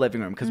whole living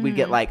room because we'd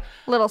get like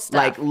Little stuff.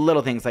 like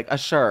little things like a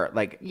shirt,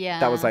 like Yeah.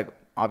 that was like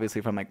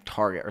obviously from like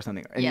Target or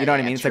something. And Yeah, you know what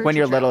I yeah, mean? It's true, like when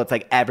true, you're true. little, it's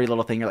like every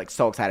little thing you're like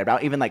so excited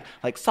about, even like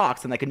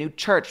socks and like a new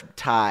church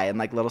tie and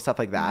like little stuff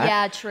like that.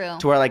 Yeah, true.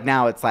 To where like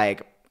now it's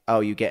like, oh,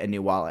 you get a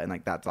new wallet and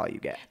like that's all you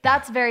get.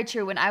 That's very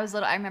true. When I was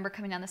little, I remember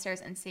coming down the stairs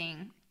and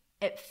seeing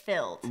it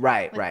filled.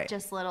 Right, with right.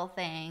 Just little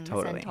things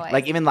Totally. and toys.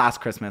 Like even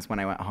last Christmas when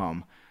I went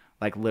home,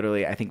 like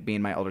literally I think me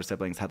and my older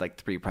siblings had like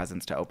 3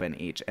 presents to open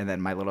each, and then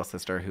my little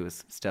sister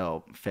who's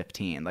still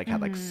 15 like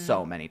had like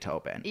so many to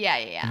open. yeah,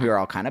 yeah, yeah. We were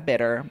all kind of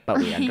bitter, but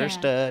we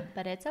understood.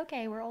 But it's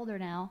okay. We're older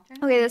now.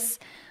 Okay, this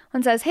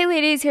one says, hey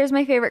ladies, here's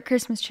my favorite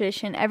Christmas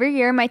tradition. Every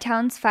year, my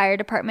town's fire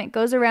department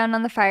goes around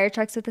on the fire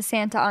trucks with a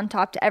Santa on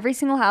top to every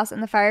single house,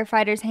 and the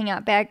firefighters hang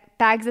out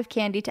bags of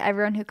candy to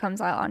everyone who comes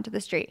out onto the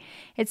street.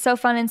 It's so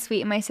fun and sweet,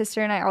 and my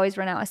sister and I always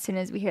run out as soon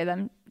as we hear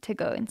them to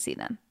go and see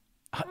them.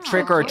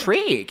 Trick or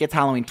treat. It's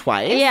Halloween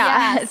twice. Yeah,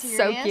 Yeah, it's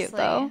so cute seriously.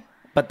 though.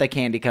 But the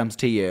candy comes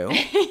to you.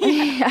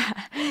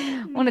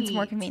 When it's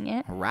more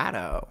convenient.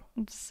 Ratto.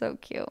 It's so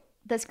cute.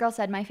 This girl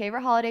said, my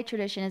favorite holiday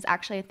tradition is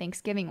actually a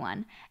Thanksgiving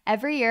one.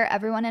 Every year,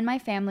 everyone in my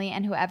family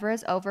and whoever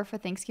is over for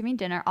Thanksgiving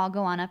dinner all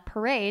go on a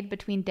parade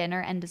between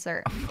dinner and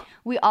dessert.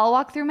 We all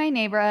walk through my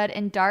neighborhood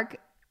in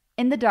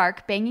the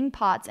dark, banging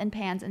pots and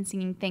pans and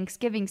singing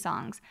Thanksgiving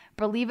songs.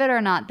 Believe it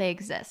or not, they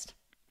exist.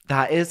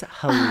 That is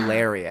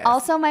hilarious.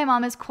 Also, my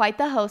mom is quite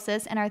the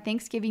hostess, and our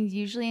Thanksgivings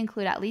usually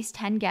include at least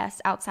 10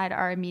 guests outside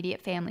our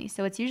immediate family,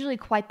 so it's usually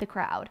quite the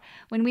crowd.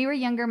 When we were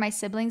younger, my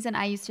siblings and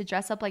I used to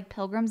dress up like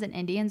pilgrims and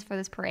Indians for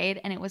this parade,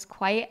 and it was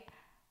quite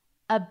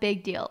a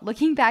big deal.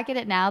 Looking back at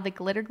it now, the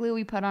glitter glue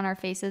we put on our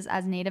faces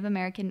as Native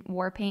American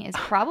war paint is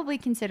probably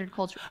considered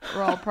cultural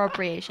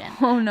appropriation.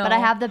 Oh no. But I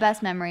have the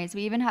best memories.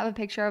 We even have a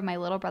picture of my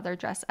little brother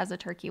dressed as a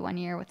turkey one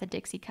year with a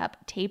Dixie cup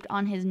taped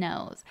on his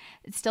nose.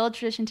 It's still a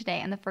tradition today,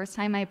 and the first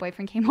time my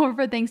boyfriend came over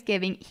for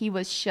Thanksgiving, he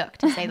was shook,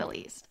 to say the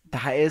least.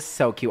 That is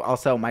so cute.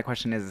 Also, my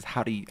question is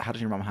how does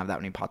your mom have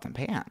that many pots and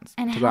pans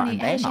And to go how out and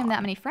does bang she have on?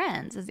 that many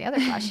friends is the other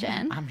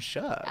question. I'm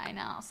shook. I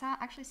know.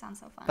 Actually sounds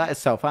so fun. That is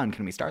so fun.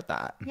 Can we start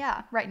that?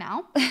 Yeah, right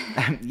now.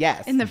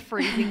 Yes. In the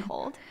freezing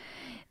cold.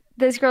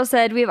 This girl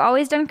said, we've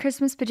always done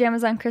Christmas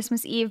pajamas on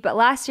Christmas Eve, but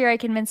last year I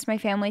convinced my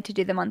family to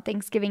do them on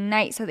Thanksgiving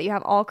night so that you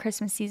have all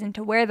Christmas season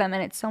to wear them,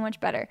 and it's so much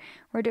better.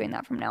 We're doing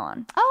that from now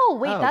on. Oh,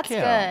 wait, Oh, that's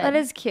cute. good. That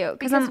is cute.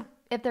 Because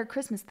if they're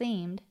Christmas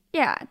themed.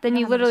 Yeah, then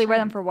you literally wear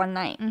them for one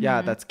night.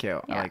 Yeah, that's cute.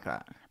 I Yeah. like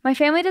that. My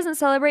family doesn't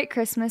celebrate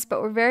Christmas,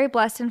 but we're very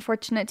blessed and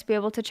fortunate to be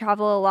able to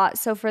travel a lot.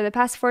 So for the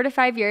past 4 to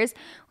 5 years,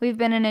 we've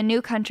been in a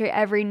new country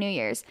every New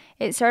Year's.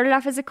 It started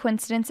off as a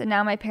coincidence, and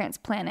now my parents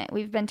plan it.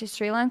 We've been to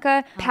Sri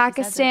Lanka,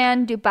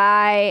 Pakistan,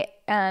 Dubai,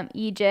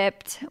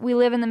 Egypt. We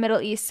live in the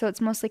Middle East, so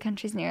it's mostly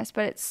countries near us,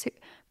 but it's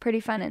pretty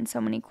fun and so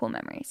many cool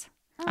memories.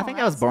 I think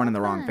I was born in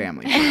the wrong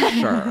family for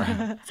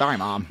sure. Sorry,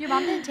 Mom. Your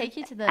mom didn't take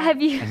you to the...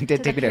 Have you? You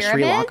did take me to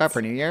Sri Lanka for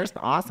New Year's?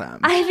 Awesome.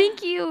 I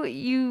think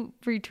you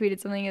retweeted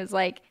something. It was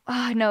like,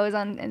 oh no, it was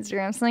on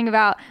Instagram. Something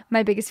about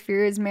my biggest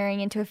fear is marrying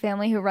into a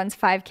family who runs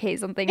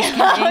 5Ks on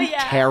Thanksgiving.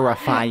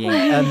 Terrifying.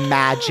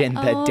 Imagine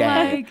the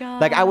day. my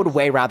gosh. Like, I would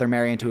way rather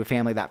marry into a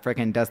family that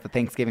freaking does the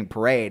Thanksgiving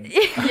parade,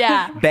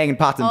 Yeah. banging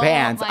pots and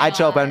pans. my I'd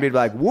show up and be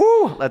like,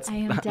 woo, let's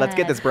am get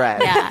dead. this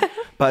bread. Yeah.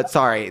 But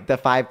sorry, the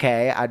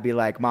 5K, I'd be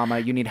like, Mama,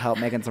 you need help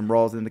making some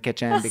rolls in the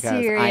kitchen because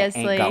I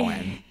Seriously. ain't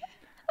going.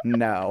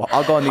 No,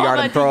 I'll go in the yard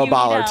and throw a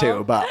ball or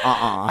two, but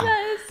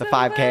the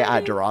 5K,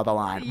 I draw the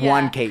line.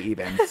 Yeah. 1K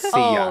even. See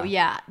ya. Oh,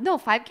 yeah. No,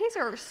 5Ks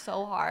are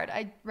so hard.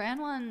 I ran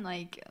one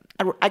like...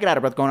 I get out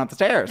of breath going up the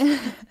stairs.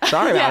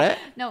 Sorry about it.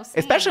 No, same.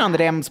 Especially on the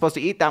day I'm supposed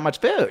to eat that much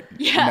food.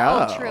 Yeah,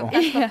 No. oh, true.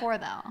 That's before,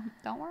 though.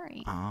 Don't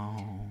worry.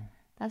 Oh.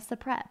 That's the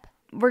prep.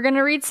 We're going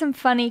to read some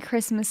funny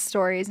Christmas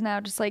stories now,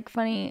 just like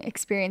funny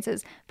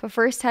experiences. But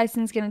first,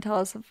 Tyson's going to tell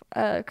us of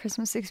a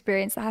Christmas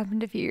experience that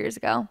happened a few years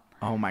ago.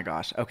 Oh my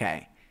gosh.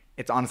 Okay.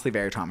 It's honestly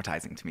very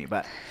traumatizing to me.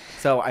 But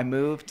so I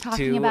moved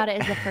Talking about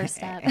it is the first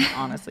step.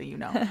 Honestly, you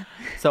know.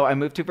 So I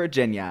moved to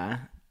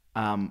Virginia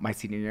my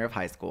senior year of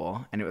high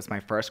school. And it was my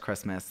first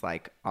Christmas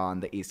like on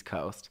the East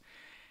Coast.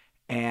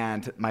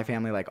 And my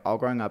family, like all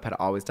growing up, had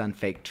always done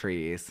fake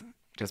trees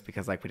just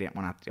because like we didn't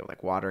want to have to deal with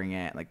like watering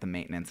it, like the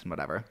maintenance and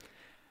whatever.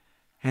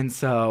 And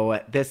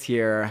so this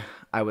year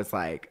I was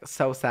like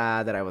so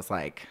sad that I was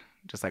like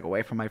just like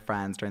away from my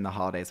friends during the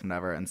holidays and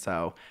whatever. And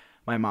so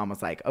my mom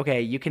was like,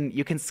 okay, you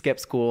can skip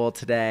school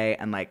today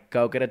and like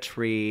go get a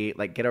tree,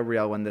 like get a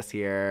real one this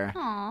year.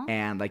 Aww.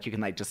 And like you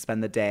can like just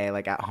spend the day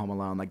like at home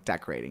alone, like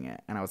decorating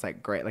it. And I was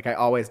like, great. Like I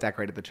always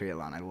decorated the tree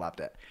alone. I loved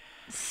it.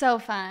 So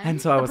fun.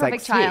 And so I The was like,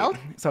 perfect child.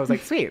 sweet. So I was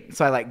like, sweet.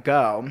 So I like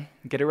go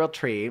get a real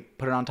tree,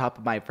 put it on top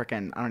of my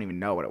freaking, I don't even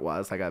know what it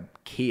was, like a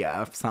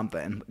Kia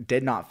something.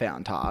 Did not fit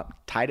on top.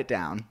 Tied it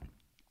down.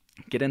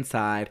 Get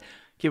inside.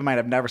 Keep in mind,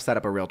 I've never set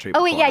up a real tree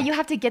before. Oh, wait, yeah. You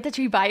have to get the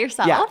tree by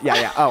yourself?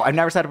 Yeah. Oh, I've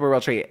never set up a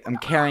real tree. I'm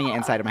carrying it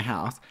inside of my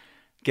house.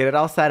 Get it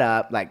all set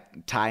up,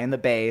 like tie in the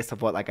base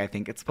of what like I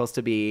think it's supposed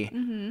to be.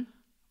 Mm-hmm.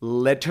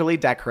 Literally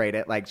decorate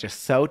it like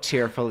just so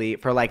cheerfully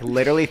for like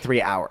literally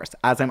 3 hours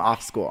as I'm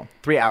off school.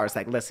 3 hours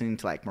like listening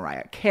to like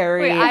Mariah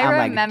Carey. Wait, I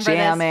I'm remember like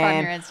jamming.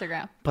 this from your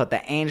Instagram. Put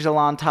the angel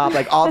on top,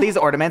 like all these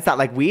ornaments that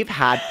like we've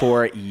had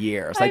for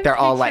years. Like I'm they're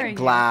all picturing like it.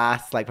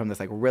 glass, like from this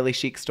like really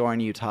chic store in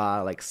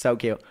Utah, like so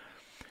cute.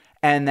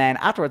 And then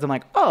afterwards I'm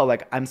like, oh,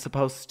 like I'm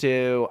supposed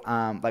to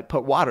like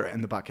put water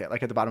in the bucket,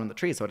 like at the bottom of the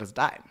tree so it doesn't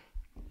die.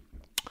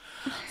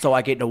 So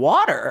I get the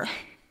water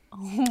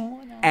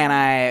and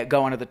I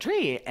go under the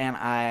tree and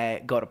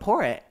I go to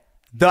pour it.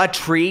 The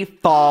tree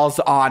falls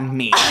on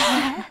me,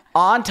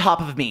 on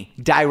top of me,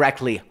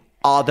 directly.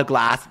 All the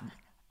glass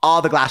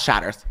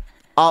shatters.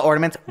 All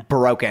ornaments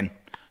broken.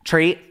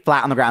 Tree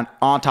flat on the ground,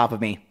 on top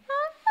of me.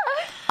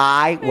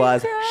 I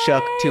was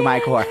shook to my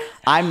core.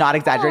 I'm not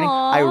exaggerating.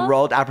 I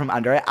rolled out from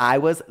under it. I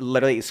was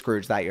literally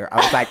Scrooge that year. I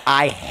was like,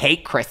 I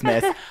hate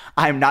Christmas.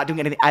 I'm not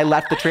doing anything. I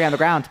left the tree on the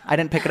ground. I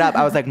didn't pick it up.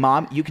 I was like,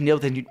 Mom, you can deal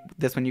with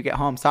this when you get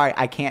home. Sorry,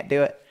 I can't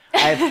do it.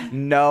 I have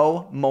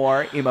no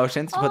more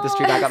emotions to put this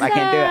tree back up. I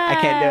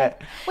can't do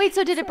it. Wait,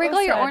 so did it break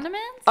all your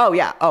ornaments? Oh,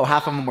 yeah. Oh,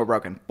 half of them were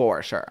broken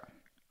for sure.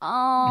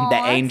 Oh, The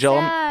that's angel,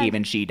 sad.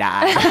 even she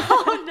died.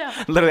 Oh no.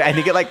 Literally, I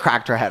think it like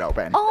cracked her head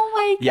open. Oh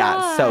my god.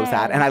 Yeah, so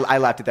sad. And I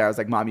left it there. I was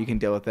like, Mom, you can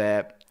deal with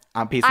it.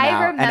 I'm peacing I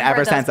out. And remember ever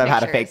those since I've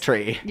had a pictures. fake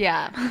tree.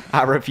 Yeah.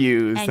 I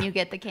refuse. And you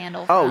get the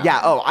candle. Oh, from-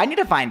 yeah. Oh, I need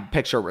to find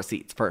picture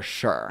receipts for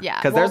sure. Yeah,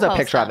 Because we'll there's a post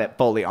picture of them. it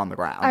fully on the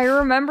ground. I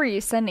remember you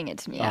sending it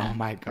to me. Oh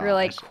my You were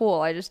like, gosh. cool.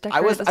 I just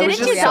I was- decorated this. I was Didn't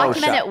just you so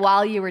document shocked. it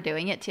while you were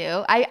doing it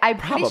too? I'm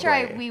pretty sure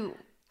Probably.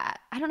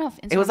 I don't know if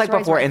Instagram It was like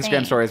stories before were a Instagram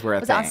thing. stories were a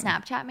Was it on thing.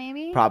 Snapchat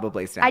maybe?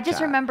 Probably Snapchat. I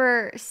just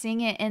remember seeing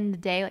it in the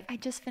day, like I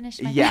just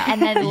finished my Yeah.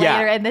 and then Yeah.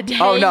 later in the day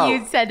Oh, no.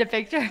 you sent a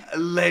picture.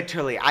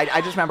 Literally.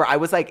 I just remember I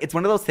was like, it's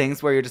one of those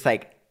things where you're just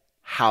like,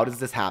 how does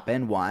this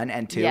happen? One.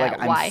 And two, Yeah, like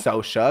I'm why?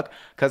 so shook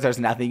because there's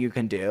nothing you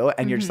can do.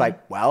 And you're just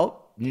like,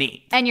 well,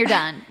 neat. And you're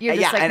done. You're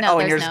just yeah, like, and no,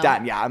 and there's you're no. just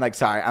done. Yeah, I'm like,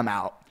 sorry, I'm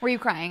out. Were you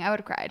crying? I would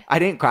have cried. I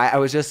didn't cry. I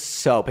was just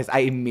so pissed. I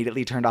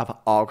immediately turned off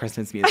all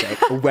Christmas music.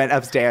 Went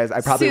upstairs. I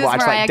probably Sue's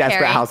watched Mariah like Desperate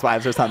Carey.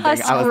 Housewives or something.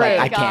 That's I was like, great.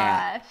 I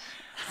can't.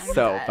 Gosh.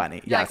 So funny.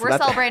 You're Yeah, like, so we're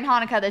that's- celebrating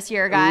Hanukkah this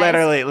year, guys.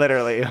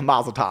 Literally,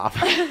 Mazel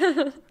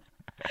Tov.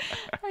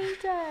 I'm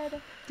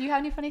dead. Do you have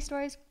any funny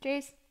stories,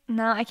 Jace?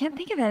 No, I can't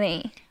think of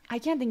any. I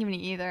can't think of any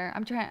either.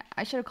 I'm trying.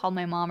 I should have called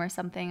my mom or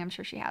something. I'm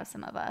sure she has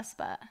some of us,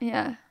 but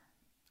Yeah.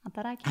 not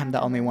that I can. I'm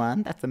the only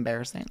one. That's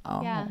embarrassing.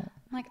 Oh. Yeah. I'm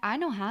like, I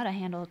know how to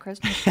handle a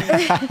Christmas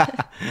tree.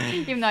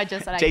 Even though I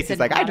just said I JC's didn't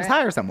like, I want just it.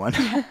 hire someone.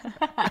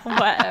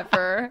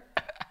 Whatever.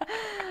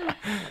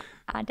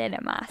 I did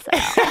it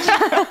myself.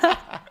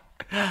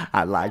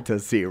 I'd like to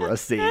see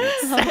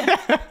receipts.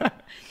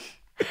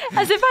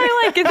 As if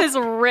I like this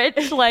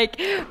rich like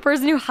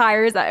person who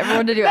hires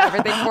everyone to do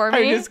everything for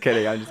I'm me. just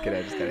kidding. I'm just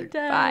kidding.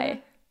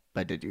 Bye.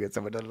 But did you get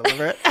someone to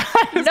deliver it?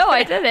 No,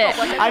 I didn't.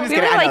 I'm just We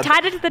kidding. were I like know.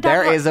 tied it to the top.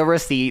 There is a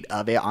receipt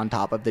of it on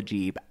top of the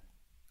Jeep.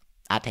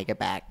 I take it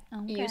back.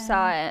 You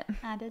saw it.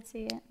 I did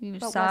see it. You But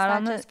saw was it that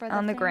on just for the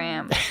thing?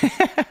 gram.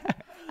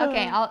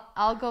 Okay,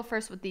 I'll go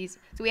first with these.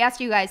 So we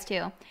asked you guys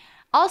too.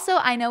 Also,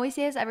 I know we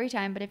say this every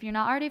time, but if you're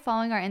not already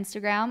following our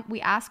Instagram,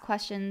 we ask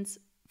questions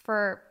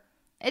for.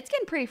 It's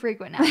getting pretty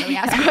frequent now that we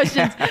ask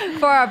questions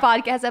for our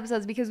podcast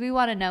episodes because we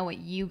want to know what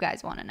you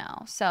guys want to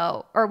know.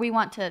 So, or we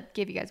want to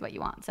give you guys what you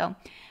want. So,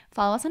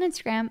 follow us on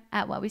Instagram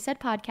at What We Said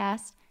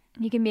Podcast.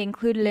 You can be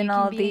included in You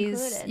all can of be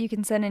these. included. You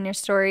can send in your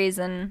stories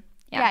and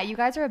Yeah, you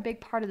guys are a big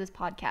part of this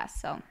podcast.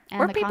 So, and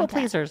We're the people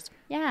content. pleasers.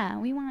 Yeah,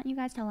 we want you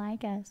guys to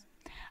like us.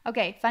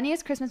 Okay,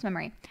 funniest Christmas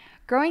memory.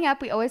 Growing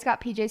up, we always got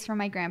PJs from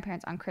my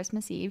grandparents on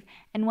Christmas Eve,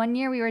 and one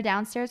year we were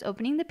downstairs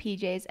opening the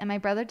PJs, and my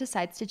brother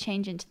decides to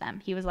change into them.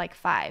 He was like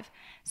 5.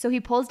 So he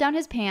pulls down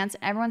his pants,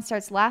 and everyone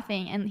starts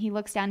laughing, and he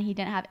looks down, and he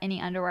didn't have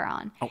any underwear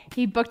on.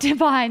 He booked it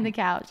behind the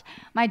couch.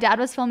 My dad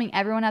was filming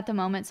everyone at the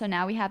moment, so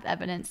now we have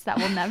evidence that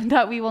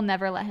that we will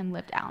never let him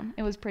live down.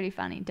 It was pretty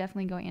funny,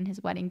 definitely going in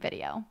his wedding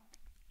video.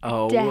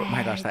 Oh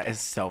my gosh, that is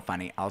so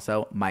funny.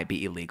 Also, might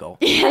be illegal.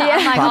 Yeah,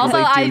 I'm like, Probably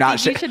also, do I not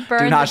think you should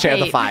burn do not share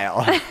the tape.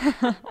 file.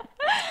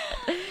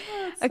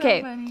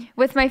 Okay,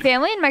 with my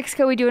family in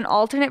Mexico, we do an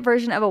alternate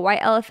version of a white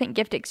elephant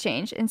gift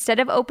exchange. Instead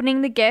of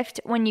opening the gift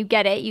when you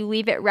get it, you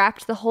leave it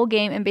wrapped the whole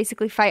game and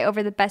basically fight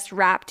over the best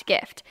wrapped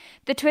gift.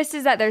 The twist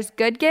is that there's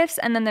good gifts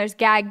and then there's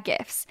gag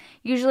gifts.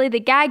 Usually the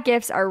gag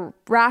gifts are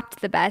wrapped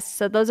the best,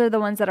 so those are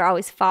the ones that are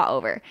always fought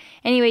over.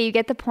 Anyway, you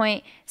get the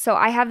point. So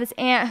I have this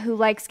aunt who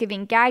likes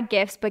giving gag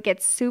gifts but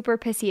gets super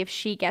pissy if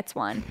she gets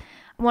one.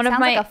 One Sounds of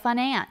my like a fun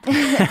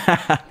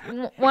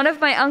aunt. one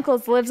of my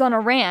uncles lives on a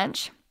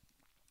ranch.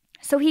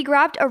 So he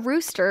grabbed a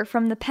rooster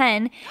from the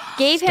pen,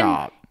 gave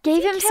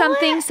him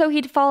something so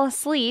he'd fall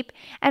asleep,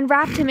 and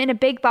wrapped him in a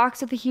big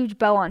box with a huge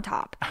bow on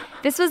top.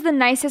 This was the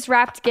nicest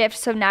wrapped gift,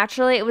 so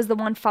naturally it was the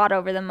one fought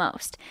over the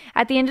most.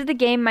 At the end of the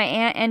game, my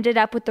aunt ended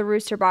up with the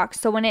rooster box,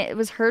 so when it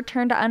was her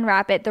turn to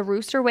unwrap it, the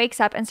rooster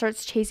wakes up and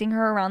starts chasing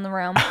her around the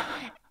room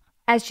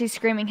as she's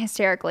screaming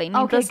hysterically.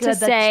 Needless to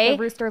say,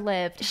 the rooster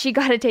lived. she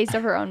got a taste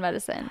of her own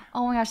medicine.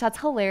 Oh my gosh, that's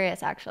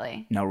hilarious,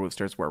 actually. No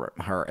roosters were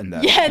her in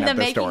the Yeah, in the the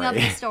making story. of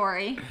the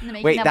story. In the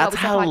making Wait, of that's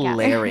What We Said podcast.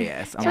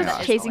 hilarious. Oh my That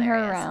gosh. is Chasing her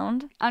hilarious.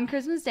 around. On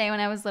Christmas Day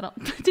when I was little.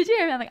 Did you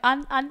hear me? I'm like,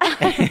 on. On.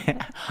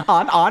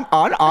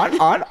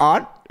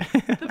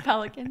 The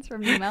pelicans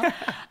from Nemo.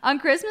 On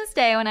Christmas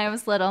Day when I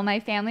was little, my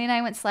family and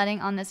I went sledding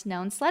on this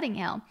known sledding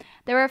hill.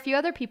 There were a few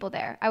other people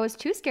there. I was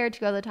too scared to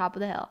go to the top of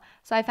the hill,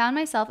 so I found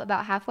myself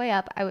about halfway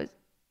up. I was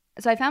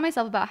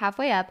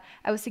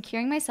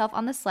securing myself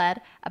on the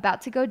sled,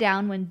 about to go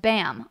down, when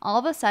bam, all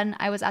of a sudden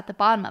I was at the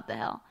bottom of the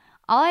hill.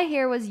 All I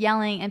hear was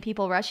yelling and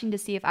people rushing to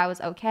see if I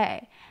was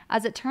okay.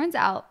 As it turns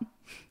out,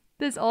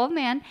 this old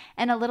man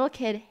and a little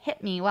kid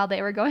hit me while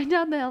they were going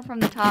down the hill from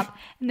the top,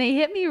 and they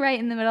hit me right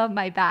in the middle of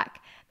my back.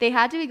 They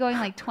had to be going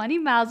like 20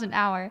 miles an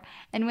hour,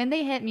 and when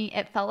they hit me,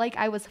 it felt like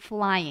I was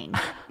flying.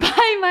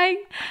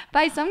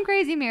 By some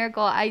crazy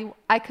miracle,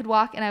 I could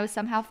walk and I was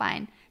somehow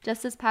fine.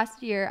 Just this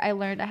past year, I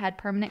learned I had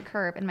permanent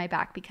curve in my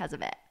back because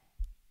of it.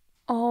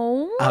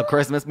 Oh. A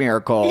Christmas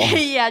miracle.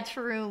 Yeah,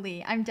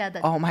 truly. I'm dead.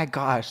 Oh my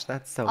gosh,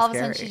 that's so all of a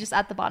scary. sudden she's just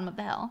at the bottom of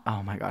the hill.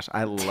 Oh my gosh,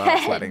 I love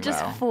sledding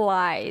Just though.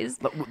 flies.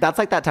 That's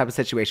like that type of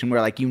situation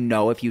where like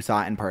if you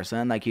saw it in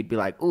person, like you'd be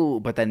like, ooh,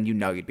 but then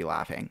you'd be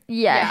laughing.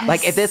 Yes.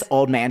 Like if this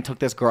old man took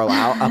this girl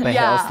out up a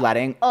hill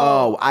sledding,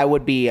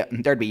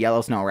 there'd be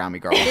yellow snow around me,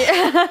 girl.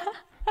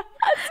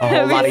 A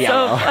whole lot of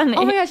yellow. funny.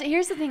 Oh my gosh,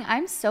 here's the thing.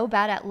 I'm so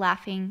bad at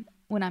laughing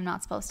when I'm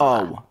not supposed to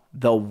laugh. Oh,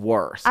 the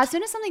worst. As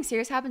soon as something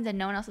serious happens and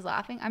no one else is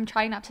laughing, I'm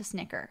trying not to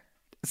snicker.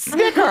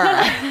 Snicker.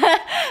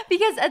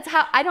 Because it's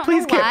how I don't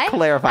Please know why.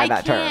 clarify I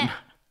that term. can't,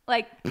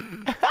 like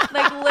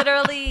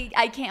literally,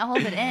 I can't hold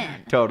it in.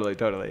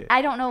 Totally.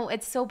 I don't know.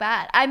 It's so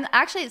bad. I'm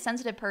actually a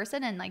sensitive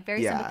person and like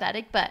very Yeah.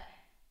 sympathetic, but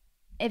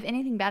if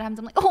anything bad happens,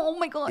 I'm like, oh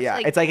my gosh. Yeah,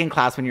 Like, it's like in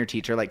class when your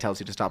teacher like tells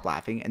you to stop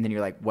laughing, and then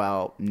you're like,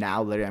 well,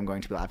 now literally I'm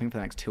going to be laughing for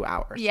the next 2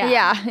 hours.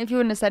 Yeah. If you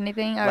wouldn't have said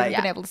anything, I would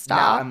have been able to Now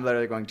stop. I'm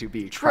literally going to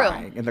be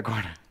crying in the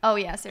corner. oh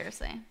yeah,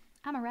 seriously.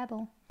 I'm a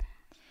rebel.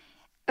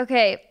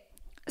 Okay,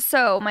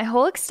 so my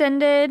whole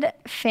extended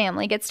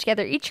family gets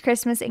together each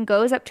Christmas and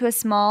goes up to a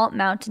small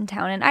mountain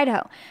town in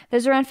Idaho.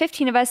 There's around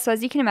 15 of us, so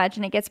as you can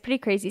imagine, it gets pretty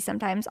crazy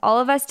sometimes. All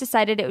of us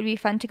decided it would be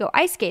fun to go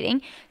ice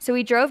skating, so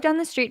we drove down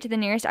the street to the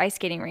nearest ice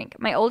skating rink.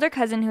 My older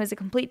cousin, who is a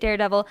complete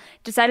daredevil,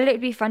 decided it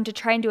would be fun to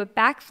try and do a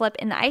backflip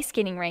in the ice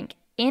skating rink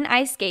in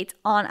ice skates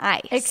on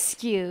ice.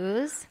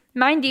 Excuse.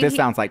 Mind you, This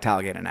sounds like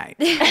Talladega Nights.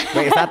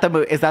 Wait, is that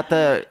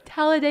the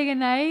Talladega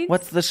Nights.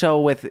 what's the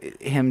show with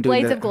him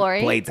doing Blades of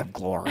Glory? Blades of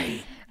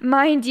Glory.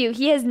 mind you,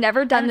 he has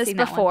never done haven't this seen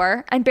that one.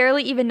 before and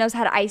barely even knows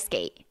how to ice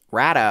skate.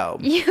 Ratto.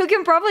 You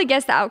can probably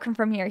guess the outcome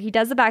from here. He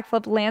does the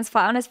backflip, lands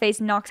flat on his face,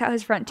 knocks out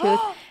his front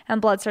tooth,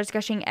 and blood starts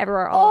gushing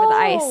everywhere all over the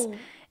ice.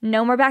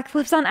 No more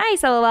backflips on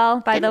ice, lol.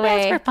 By the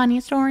way,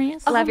 funny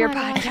stories. love your Oh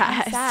my gosh,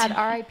 podcast. I'm sad.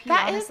 R.I.P.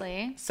 That is-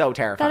 honestly. So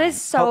terrifying. That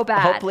is so bad.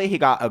 Hopefully he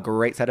got a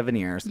great set of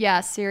veneers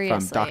Yeah,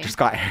 seriously. from Dr.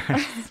 Scott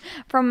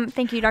Harris.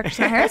 Thank you, Dr.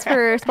 Scott Harris,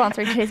 for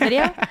sponsoring today's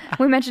video.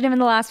 We mentioned him in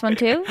the last one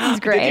too. He's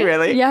great. you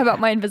really? Yeah,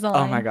 about my Invisalign.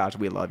 Oh my gosh,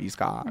 we love you,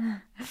 Scott.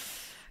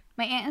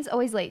 My aunt is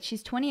always late.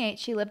 She's 28.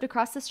 She lived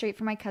across the street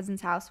from my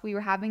cousin's house we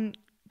were having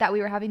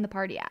the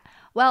party at.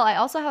 Well, I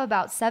also have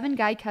about 7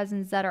 guy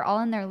cousins that are all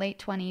in their late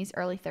 20s,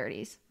 early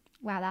 30s.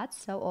 Wow,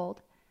 that's so old.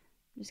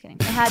 I'm just kidding.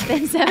 It had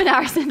been 7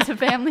 hours since the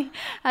family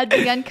had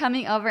begun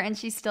coming over, and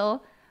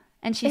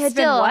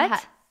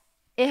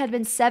it had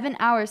been 7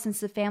 hours since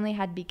the family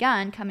had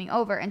begun coming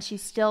over, and she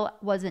still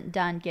wasn't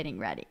done getting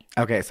ready.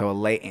 Okay, so a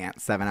late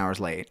aunt, 7 hours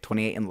late,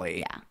 28 and late.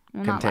 Yeah.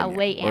 Well, not a Continue.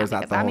 late Or aunt. is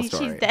that because, the whole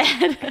she's story?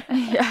 dead.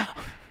 Yeah.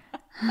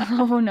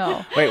 Oh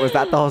no. Wait, was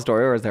that the whole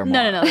story or is there more?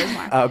 No, there's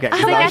more. Oh, okay.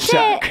 I'm like, I'm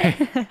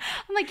shocked.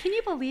 I'm like, can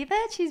you believe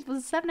it? She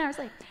was 7 hours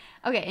late.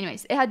 Okay,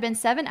 anyways, it had been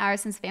 7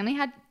 hours since family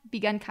had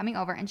begun coming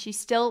over, and she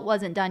still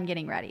wasn't done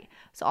getting ready.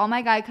 So all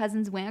my guy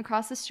cousins went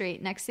across the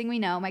street. Next thing we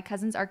know, my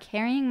cousins are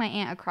carrying my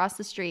aunt across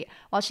the street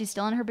while she's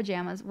still in her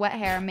pajamas, wet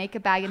hair,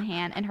 makeup bag in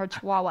hand, and her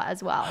chihuahua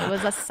as well. It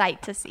was a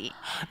sight to see.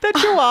 The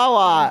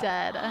Chihuahua.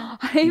 Dead.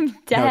 I'm No,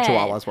 dead.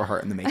 Chihuahuas were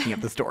hurt in the making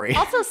of the story.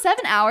 Also,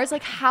 7 hours.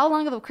 Like, how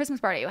long of a Christmas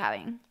party are you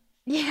having?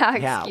 Yeah,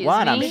 Yeah, excuse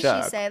one, me. I'm Did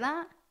shook. she say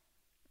that?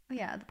 Oh,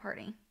 yeah, the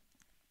party.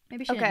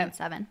 Maybe she Okay. didn't mean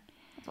 7.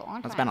 That's a long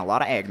time. That's been a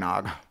lot of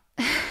eggnog.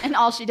 And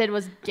all she did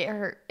was get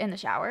her in the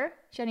shower.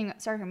 She hadn't even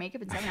started her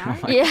makeup in 7 hours.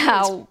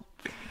 Yeah.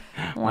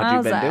 What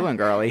you been Wowza. doing,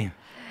 girly?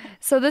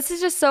 So this is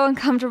just so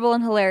uncomfortable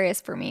and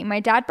hilarious for me. My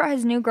dad brought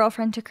his new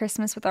girlfriend to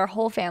Christmas with our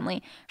whole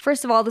family.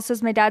 First of all, this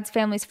was my dad's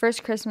family's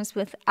first Christmas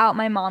without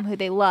my mom, who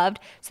they loved,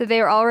 so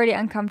they were already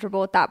uncomfortable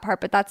with that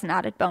part, but that's an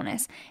added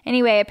bonus.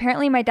 Anyway,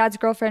 apparently my dad's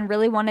girlfriend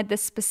really wanted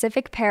this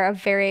specific pair of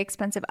very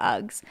expensive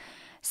Uggs.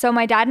 So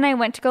my dad and I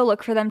went to go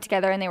look for them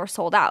together, and they were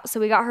sold out. So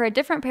we got her a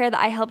different pair that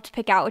I helped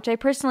pick out, which I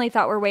personally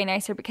thought were way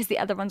nicer because the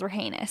other ones were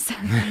heinous.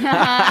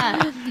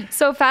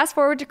 So fast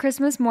forward to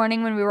Christmas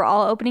morning when we were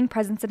all opening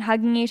presents and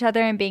hugging each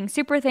other and being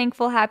super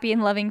thankful, happy,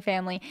 and loving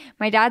family.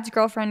 My dad's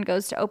girlfriend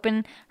goes to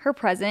open her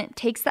present,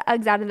 takes the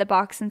Uggs out of the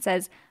box, and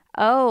says,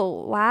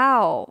 "Oh,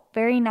 wow,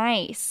 very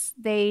nice.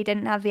 They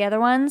didn't have the other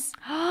ones?"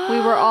 We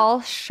were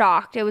all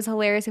shocked. It was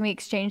hilarious, and we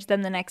exchanged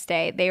them the next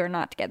day. They were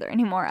not together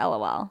anymore,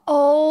 lol.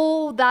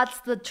 Oh, that's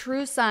the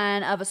true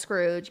sign of a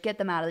Scrooge. Get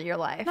them out of your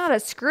life. Not a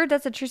Scrooge.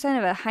 That's a true sign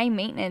of a high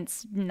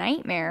maintenance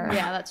nightmare.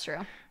 Yeah, that's true.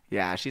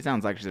 Yeah, she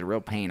sounds like she's a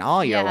real pain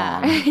all year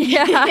long.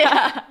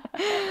 Yeah.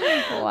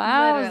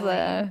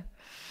 Wowza.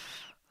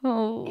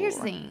 Oh. Here's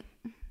the thing.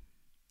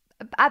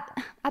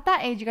 At that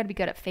age, you got to be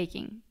good at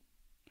faking.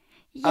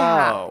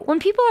 Yeah. Oh. When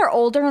people are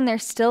older and they're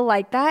still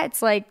like that,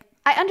 it's like,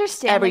 I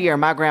understand. Every like- year,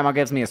 my grandma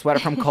gives me a sweater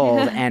from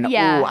Kohl's, and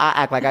Yeah. ooh, I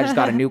act like I just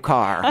got a new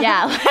car.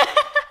 Yeah.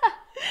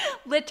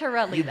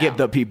 Literally. You though. give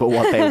the people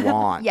what they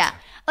want. Yeah.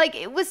 Like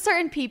with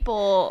certain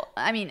people,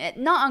 I mean,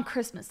 not on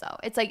Christmas though.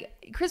 It's like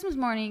Christmas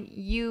morning,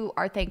 you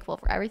are thankful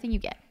for everything you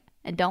get.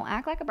 And don't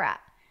act like a brat.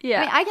 Yeah.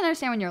 I mean, I can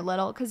understand when you're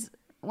little because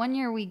one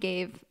year we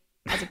gave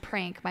as a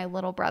prank, my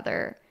little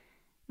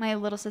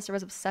sister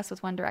was obsessed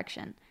with One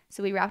Direction.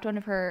 So we wrapped one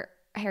of her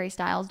Harry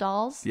Styles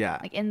dolls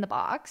like in the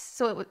box.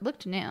 So it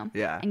looked new.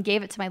 Yeah. And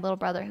gave it to my little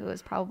brother who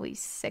was probably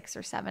 6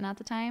 or 7 at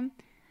the time.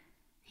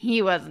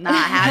 He was not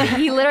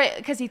happy. He literally,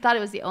 because he thought it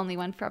was the only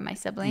one from my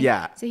sibling.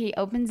 Yeah. So he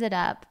opens it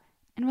up,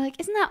 and we're like,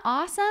 "Isn't that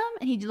awesome?"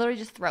 And he literally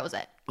just throws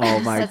it. Oh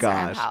my Sits in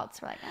our gosh.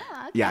 pouch. We're like,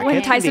 "Oh, okay." Yeah, Wait,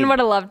 kids can Tyson be- would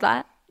have loved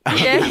that.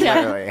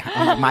 Literally.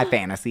 I'm like, my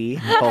fantasy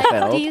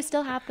fulfilled. Do you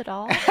still have the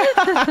doll?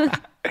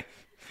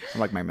 I'm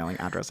like, my mailing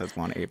address is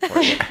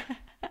 1848.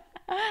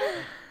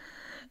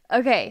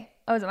 Okay.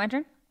 Oh, is it my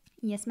turn?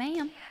 Yes,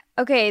 ma'am.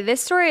 Okay,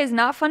 this story is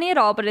not funny at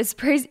all, but it's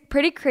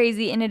pretty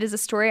crazy, and it is a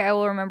story I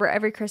will remember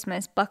every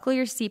Christmas. Buckle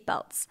your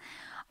seatbelts.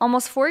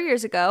 Almost 4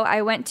 years ago,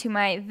 I went to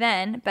my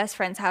then best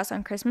friend's house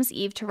on Christmas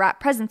Eve to wrap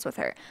presents with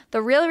her.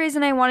 The real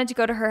reason I wanted to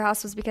go to her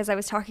house was because I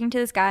was talking to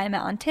this guy I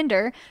met on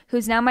Tinder,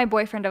 who's now my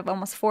boyfriend of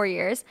almost 4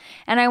 years,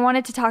 and I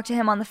wanted to talk to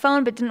him on the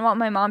phone, but didn't want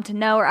my mom to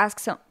know or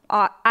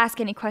ask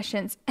any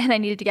questions, and I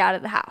needed to get out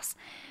of the house.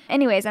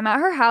 Anyways, I'm at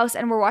her house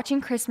and we're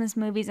watching Christmas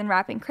movies and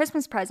wrapping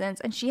Christmas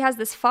presents, and she has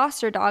this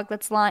foster dog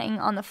that's lying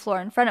on the floor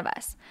in front of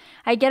us.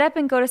 I get up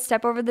and go to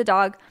step over the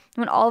dog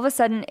when all of a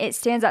sudden it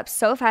stands up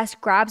so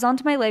fast, grabs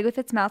onto my leg with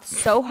its mouth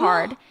so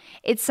hard.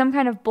 It's some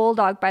kind of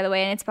bulldog, by the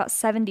way, and it's about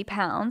 70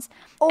 pounds.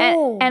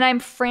 And I'm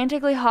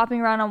frantically hopping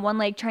around on one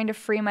leg trying to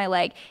free my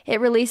leg. It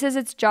releases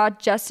its jaw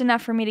just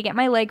enough for me to get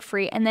my leg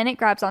free, and then it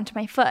grabs onto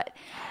my foot.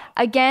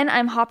 Again,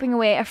 I'm hopping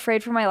away,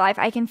 afraid for my life.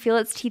 I can feel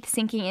its teeth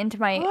sinking into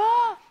my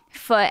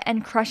foot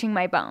and crushing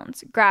my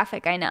bones.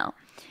 Graphic, I know.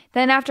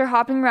 Then after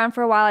hopping around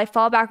for a while, I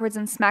fall backwards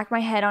and smack my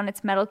head on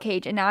its metal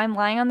cage, and now I'm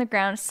lying on the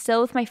ground,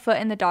 still with my foot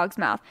in the dog's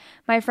mouth.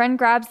 My friend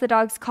grabs the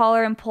dog's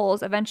collar and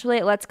pulls. Eventually,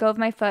 it lets go of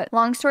my foot.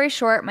 Long story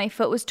short, my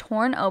foot was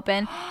torn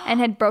open and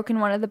had broken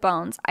one of the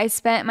bones. I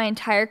spent my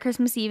entire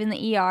Christmas Eve in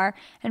the ER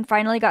and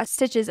finally got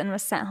stitches and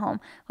was sent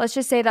home. Let's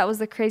just say that was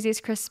the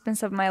craziest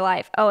Christmas of my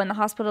life. Oh, and the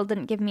hospital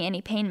didn't give me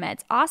any pain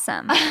meds.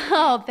 Awesome.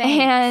 Oh,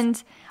 thanks.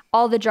 And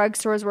all the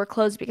drugstores were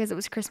closed because it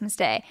was Christmas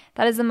Day.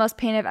 That is the most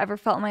pain I've ever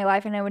felt in my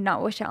life, and I would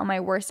not wish it on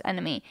my worst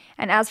enemy.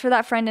 And as for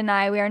that friend and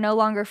I, we are no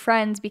longer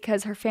friends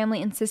because her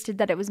family insisted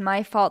that it was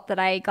my fault that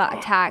I got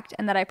attacked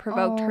and that I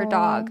provoked her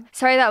dog.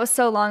 Sorry that was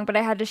so long, but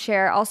I had to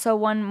share. Also,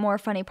 one more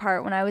funny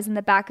part. When I was in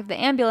the back of the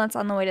ambulance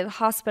on the way to the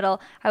hospital,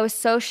 I was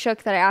so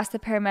shook that I asked the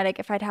paramedic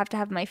if I'd have to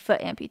have my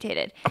foot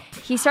amputated.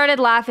 He started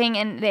laughing,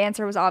 and the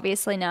answer was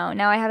obviously no.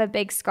 Now I have a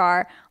big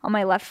scar on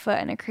my left foot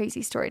and a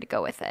crazy story to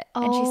go with it.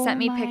 And she sent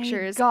me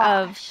pictures of...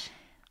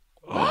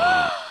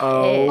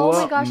 Oh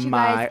my gosh, you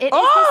guys. It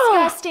is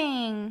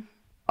disgusting.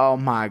 Oh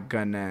my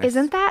goodness.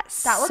 Isn't that,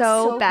 That looks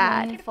so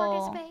bad?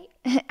 painful.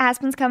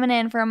 Aspen's coming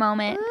in for a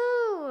moment.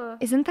 Ooh.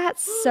 Isn't that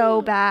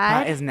so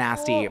bad? That is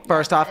nasty.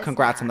 First off,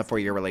 congrats on the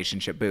 4-year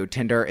relationship, boo.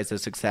 Tinder is a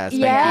success.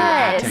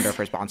 Yes. Thank you, Tinder,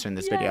 for sponsoring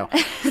this video.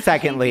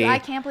 Secondly, I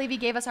can't believe you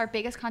gave us our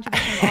biggest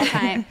contribution of all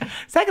time.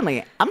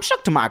 Secondly, I'm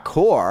shook to my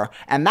core,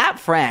 and that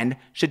friend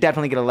should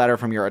definitely get a letter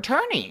from your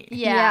attorney.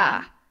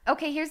 Yeah.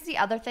 Okay, here's the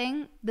other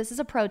thing. This is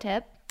a pro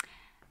tip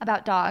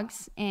about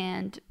dogs,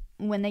 and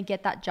when they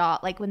get that jaw,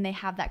 like when they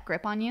have that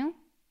grip on you.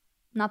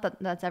 Not that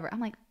that's ever, I'm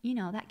like,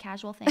 that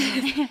casual thing.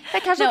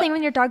 That casual thing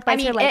when your dog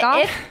bites your leg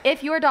off?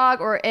 If your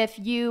dog or if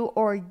you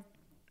or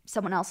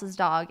someone else's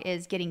dog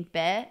is getting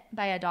bit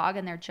by a dog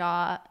and their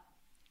jaw,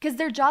 because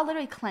their jaw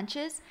literally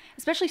clenches,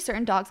 especially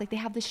certain dogs, like they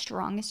have the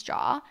strongest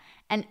jaw.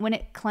 And when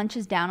it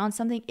clenches down on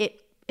something,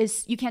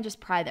 you can't just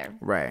pry their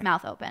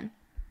mouth open.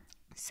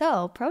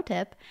 So, pro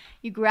tip,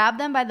 you grab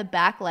them by the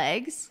back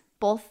legs.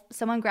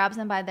 Someone grabs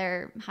them by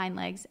their hind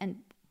legs and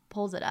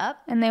pulls it up.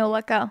 And they will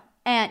let go.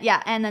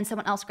 And then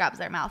someone else grabs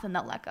their mouth and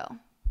they'll let go.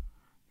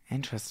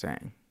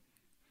 Interesting.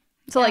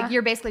 So like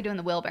you're basically doing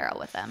the wheelbarrow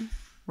with them.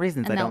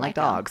 Reasons I don't like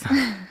dogs.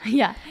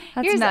 Yeah.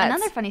 That's Here's nuts.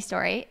 another funny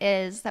story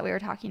is that we were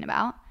talking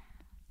about.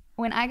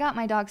 When I got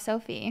my dog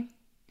Sophie,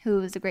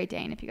 who is a Great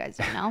Dane, if you guys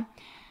don't know.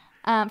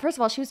 First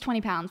of all, she was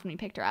 20 pounds when we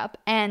picked her up.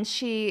 And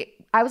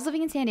I was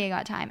living in San Diego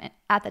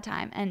at the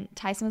time, and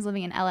Tyson was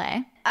living in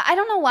LA. I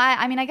don't know why.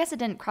 I mean, I guess it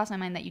didn't cross my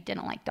mind that you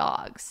didn't like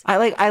dogs. I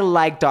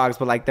like dogs,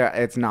 but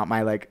it's not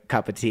my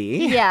cup of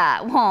tea.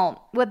 Yeah.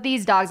 Well, with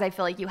these dogs, I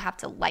feel like you have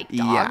to like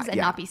dogs and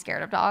not be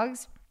scared of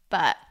dogs.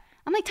 But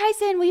I'm like,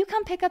 Tyson, will you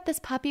come pick up this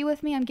puppy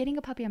with me? I'm getting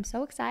a puppy. I'm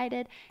so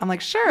excited. I'm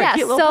like, sure. Yeah,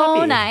 cute little so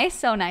puppy. nice,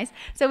 so nice.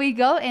 So we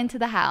go into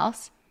the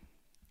house,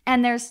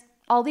 and there's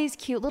all these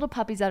cute little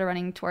puppies that are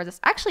running towards us.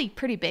 Actually,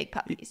 pretty big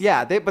puppies.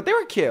 Yeah, but they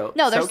were cute.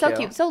 No, they're so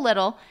cute, so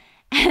little.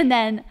 And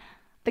then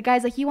the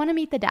guy's like, you want to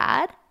meet the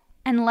dad?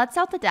 And lets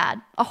out the dad.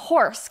 A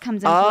horse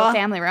comes into the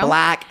family room.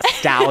 Black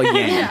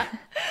stallion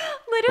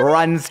Literally,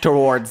 runs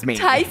towards me.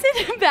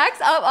 Tyson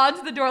backs up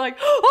onto the door like,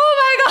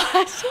 oh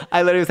my gosh.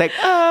 I literally was like,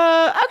 okay,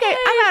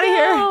 I'm out of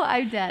here.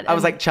 I'm dead. I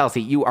was like,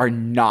 Chelsea, you are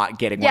not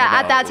getting one of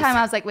at that those. time,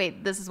 I was like,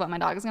 wait, this is what my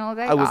dog is going to look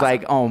like? I was Awesome.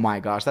 like, oh my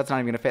gosh, that's not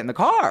even going to fit in the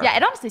car. Yeah,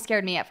 it honestly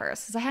scared me at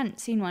first because I hadn't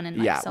seen one in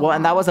so well, long.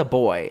 and that was a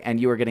boy, and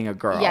you were getting a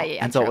girl. Yeah,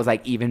 and so true. it was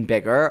even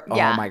bigger.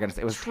 Yeah. Oh my goodness,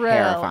 it was True.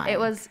 terrifying. It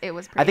was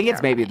pretty I think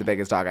it's maybe terrifying. the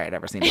biggest dog I had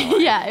ever seen in my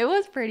life. Yeah, it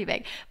was pretty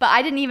big. But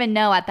I didn't even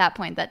know at that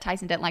point that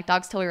Tyson didn't like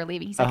dogs till we were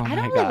leaving. He's like, Oh I my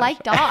don't really gosh.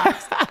 like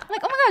dogs. I'm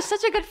like, oh my gosh,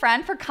 such a good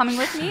friend for coming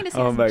with me to see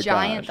Oh my this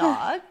giant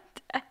gosh.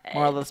 dog.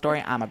 Moral of the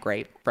story, I'm a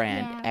great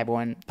friend. Yeah.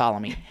 Everyone follow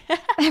me.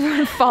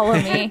 Everyone follow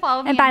me.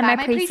 Follow me and buy and my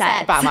buy my presets.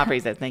 presets. Buy my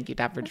presets. Thank you,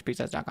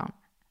 tapfridgepresets.com.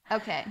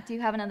 Okay. Do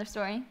you have another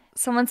story?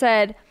 Someone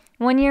said,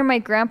 one year my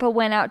grandpa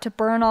went out to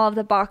burn all of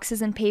the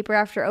boxes and paper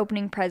after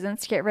opening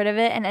presents to get rid of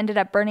it and ended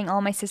up burning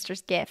all my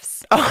sister's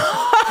gifts.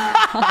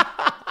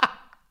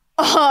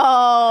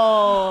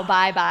 Oh,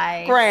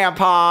 bye-bye.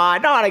 Grandpa,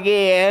 not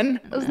again.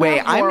 Wait,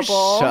 I'm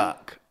horrible?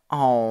 shook.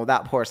 Oh,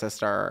 that poor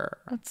sister.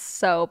 That's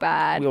so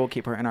bad. We will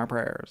keep her in our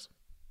prayers.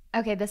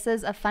 Okay, this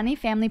is a funny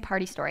family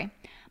party story.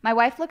 My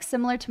wife looks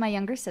similar to my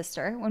younger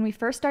sister. When we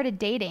first started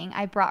dating,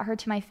 I brought her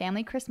to my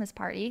family Christmas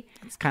party.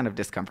 It's kind of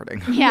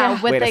discomforting. Yeah,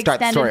 with Way the to start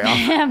the extended story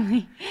off.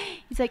 family.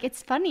 He's like,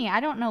 it's funny. I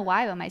don't know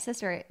why, but my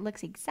sister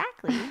looks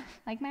exactly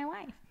like my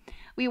wife.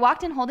 We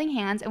walked in holding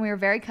hands, and we were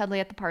very cuddly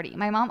at the party.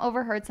 My mom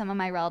overheard some of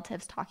my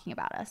relatives talking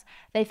about us.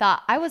 They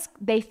thought I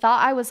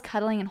was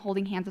cuddling and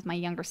holding hands with my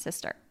younger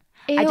sister.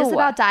 I just Ew.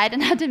 about died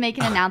and had to make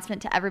an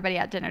announcement to everybody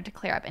at dinner to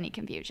clear up any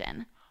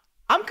confusion.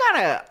 I'm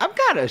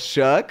kind of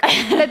shook.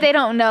 That they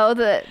don't know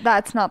that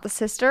that's not the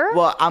sister.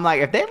 Well, I'm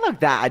like, if they look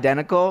that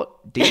identical,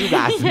 do you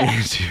guys some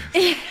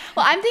issues?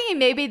 Well, I'm thinking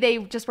maybe they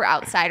just were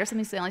outside or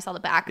something, so they only saw the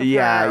back of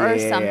Yeah, her or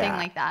yeah, something yeah.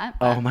 like that.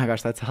 Oh my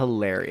gosh, that's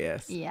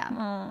hilarious. Yeah.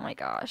 Oh my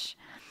gosh.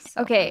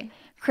 Okay,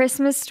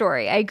 Christmas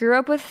story. I grew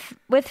up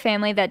with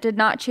family that did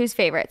not choose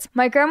favorites.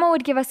 My grandma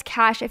would give us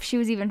cash if she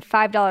was even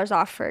 $5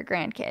 off for a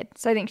grandkid.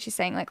 So I think she's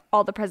saying like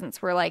all the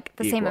presents were like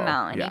the same Equal,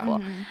 amount and yeah.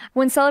 equal.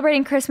 When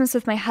celebrating Christmas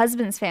with my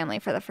husband's family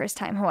for the first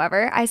time,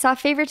 however, I saw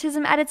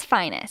favoritism at its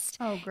finest.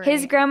 Oh, great.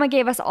 His grandma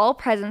gave us all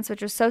presents,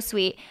 which was so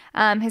sweet.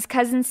 His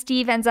cousin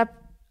Steve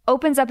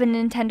opens up a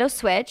Nintendo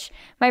Switch.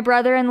 My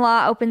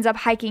brother-in-law opens up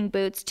hiking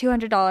boots,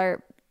 $200,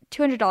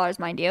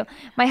 mind you.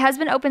 My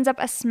husband opens up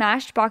a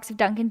smashed box of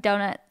Dunkin'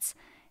 Donuts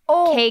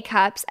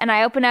K-Cups, and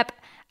I open up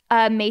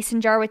a mason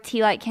jar with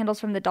tea light candles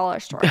from the dollar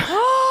store.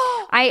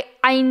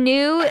 I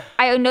know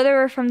they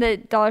were from the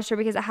dollar store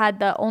because it had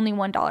the only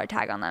 $1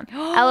 tag on them.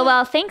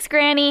 LOL, thanks,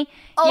 Granny.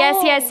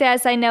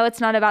 Yes, I know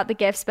it's not about the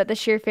gifts, but the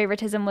sheer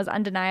favoritism was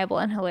undeniable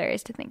and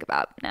hilarious to think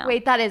about now.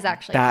 Wait, that is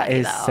actually That funny,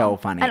 is though. so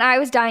funny. And I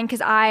was dying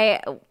because I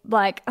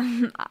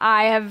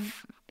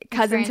have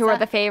cousins who are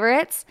the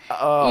favorites.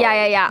 Oh.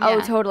 Yeah. Oh,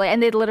 Yeah. totally.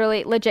 And they'd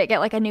legit get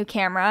like a new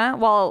camera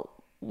while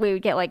we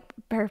would get like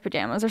a pair of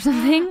pajamas or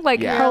something.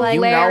 Like Yeah. hilarious.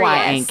 You know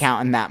I ain't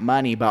counting that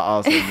money, but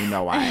also you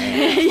know I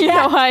am. You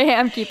know I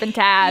am keeping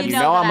tabs. You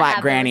know know that I'm like,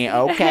 happens. Granny,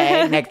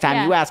 okay. Next time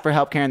Yeah. you ask for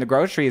help carrying the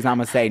groceries, I'm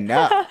going to say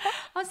no.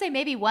 I'll say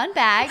maybe one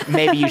bag.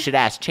 Maybe you should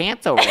ask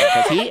Chance over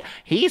there because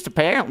he's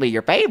apparently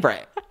your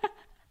favorite.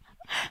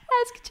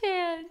 Ask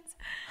Chance.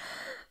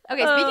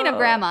 Okay, speaking of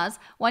grandmas,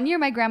 one year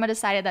my grandma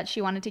decided that she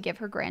wanted to give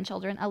her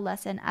grandchildren a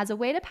lesson as a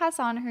way to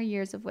pass on her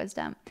years of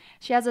wisdom.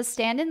 She has us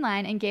stand in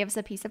line and gave us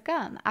a piece of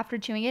gum. After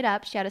chewing it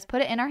up, she had us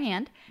put it in our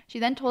hand. She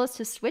then told us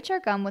to switch our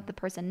gum with the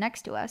person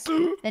next to us,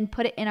 then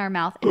put it in our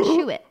mouth and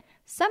chew it.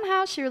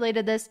 Somehow she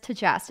related this to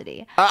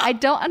chastity. I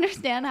don't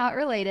understand how it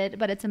related,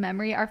 but it's a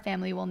memory our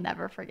family will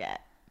never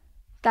forget.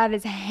 That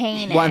is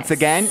heinous. Once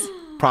again,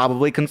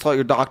 probably consult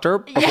your doctor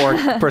before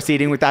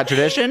proceeding with that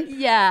tradition.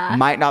 Yeah.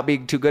 Might not be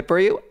too good for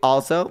you.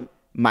 Also,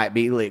 might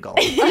be illegal.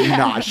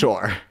 Not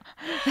sure.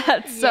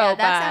 That's so yeah, that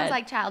bad. sounds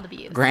like child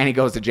abuse. Granny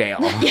goes to jail.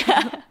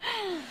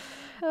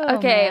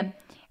 Okay.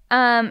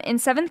 In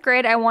 7th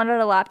grade, I wanted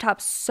a laptop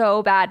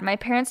so bad. My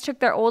parents took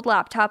their old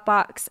laptop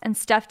box and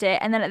stuffed it,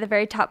 and then at the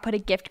very top put a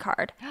gift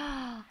card.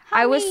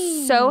 I was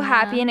so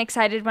happy and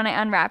excited when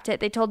I unwrapped it.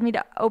 They told me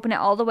to open it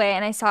all the way,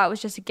 and I saw it was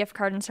just a gift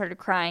card and started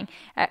crying.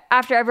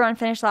 After everyone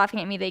finished laughing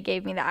at me, they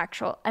gave me an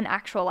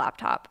actual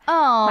laptop.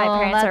 Oh, my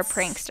parents are that's-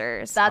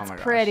 pranksters. That's Oh my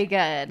gosh. pretty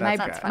good.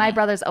 That's good. My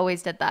brothers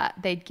always did that.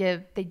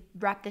 They'd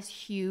wrap this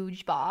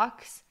huge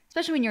box,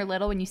 especially when you're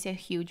little, when you see a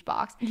huge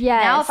box.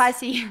 Yes. Now if I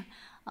see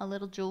a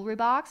little jewelry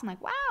box, I'm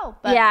like, wow.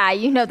 But yeah,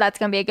 you know that's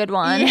gonna be a good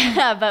one.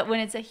 yeah, but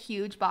when it's a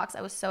huge box,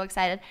 I was so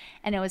excited.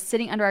 And it was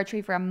sitting under our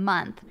tree for a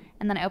month.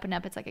 And then I opened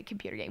up, it's like a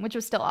computer game, which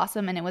was still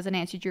awesome. And it was a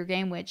Nancy Drew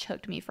game, which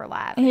hooked me for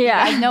life.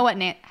 Yeah. You guys know what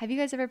have you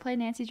guys ever played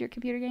Nancy Drew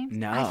computer games?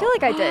 No. I feel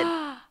like I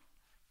did.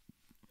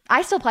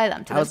 I still play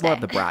them to I this was more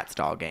day. of the Bratz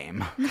doll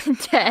game.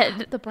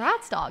 Dead. The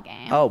Bratz doll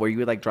game. Oh, where you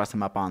would like dress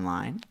them up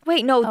online?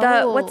 Wait, no.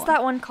 Oh. What's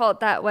that one called?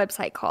 That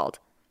website called?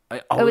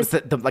 Oh, was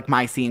it the like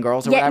My Scene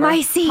Girls or Yeah, whatever? My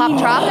Scene. Pop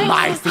Tropics?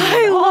 My Scene.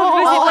 I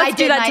love I Let's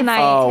do did that My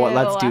tonight. Oh, too.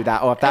 let's do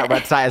that. Oh, if that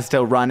website is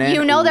still running.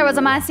 You know there was a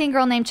ooh. My Scene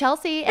girl named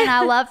Chelsea, and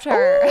I loved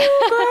her.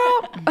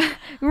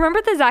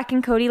 Remember the Zach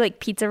and Cody like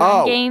pizza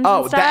run games?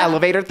 and the stuff?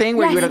 elevator thing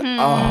where you would.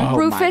 Oh,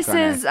 Rufus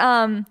my is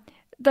goodness.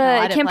 the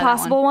I didn't Kim play that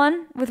Possible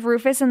one with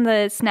Rufus and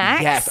the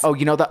snacks. Yes. Oh,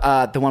 you know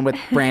the one with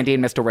Brandy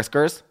and Mr.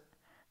 Whiskers.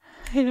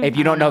 If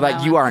you don't know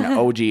that, you are an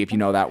OG. If you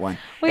know that one,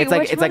 Wait, it's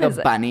like which it's like one a is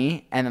it?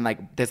 bunny, and then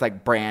like this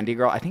like Brandy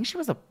girl. I think she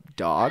was a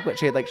dog, but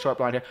she had like short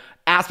blonde hair.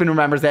 Aspen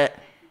remembers it.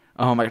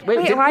 Oh my!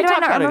 Wait, did Why we do I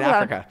talk not about it in remember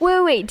Africa? that?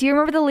 Wait. Do you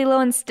remember the Lilo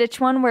and Stitch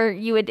one where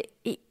you would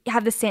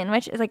have the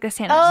sandwich? It's like the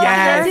sandwich. Oh,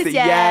 Yes,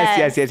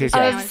 yes. yes.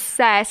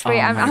 Obsessed. Wait,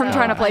 Oh I'm my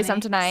trying to God. play some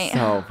tonight.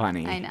 So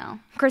funny. I know.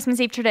 Christmas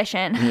Eve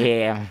tradition.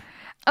 Yeah.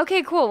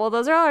 Okay, cool. Well,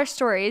 those are all our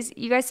stories.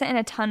 You guys sent in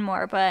a ton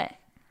more, but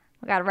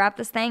we got to wrap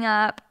this thing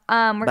up.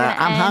 But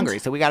I'm hungry,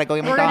 so we gotta go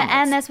get We're McDonald's.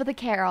 gonna end this with a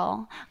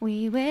carol.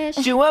 We wish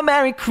you a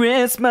Merry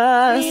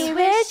Christmas. We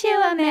wish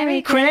you a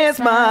Merry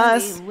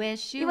Christmas. We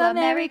wish you a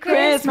Merry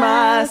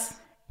Christmas.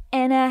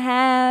 And a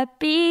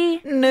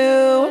happy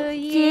New.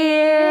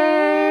 year.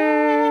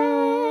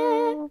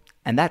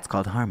 And that's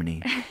called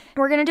harmony.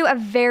 We're going to do a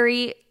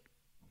very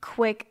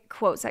quick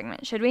quote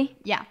segment, should we?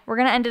 Yeah. We're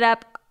going to end it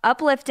up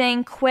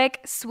uplifting,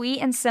 quick, sweet,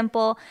 and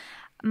simple.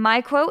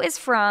 My quote is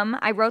from,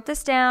 I wrote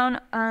this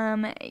down.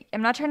 I'm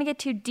not trying to get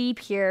too deep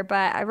here,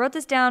 but I wrote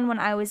this down when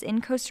I was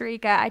in Costa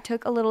Rica. I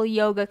took a little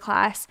yoga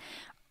class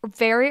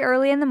very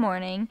early in the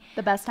morning.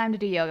 The best time to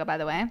do yoga, by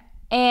the way.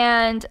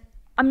 And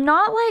I'm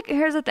not like,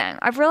 here's the thing.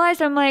 I've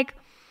realized I'm like,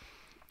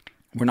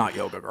 We're not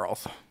yoga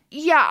girls.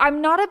 yeah,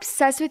 I'm not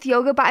obsessed with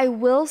yoga, but I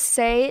will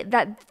say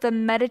that the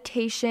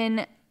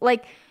meditation,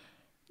 like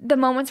the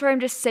moments where I'm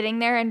just sitting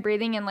there and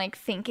breathing and like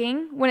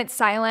thinking when it's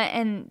silent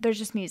and there's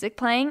just music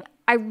playing,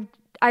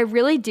 I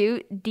really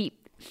do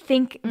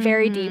think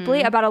very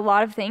deeply about a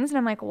lot of things. And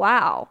I'm like,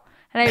 wow.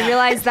 And I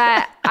realized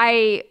that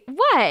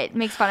what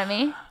makes fun of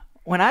me?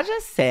 When I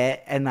just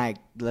sit and like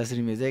listen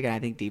to music and I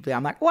think deeply,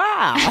 I'm like,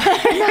 wow.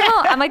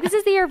 No, I'm like, this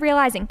is the year of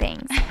realizing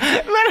things.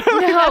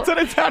 Literally, that's what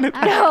it sounded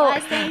like. No,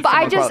 but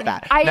I Someone quote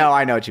that. No,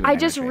 I know what you mean. I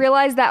just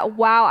realized that,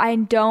 wow, I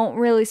don't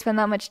really spend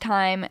that much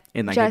time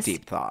In like just a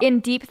deep thought.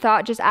 in deep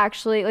thought, just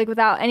actually like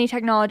without any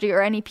technology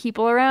or any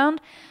people around.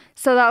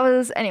 So that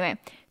was, anyway,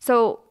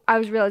 so I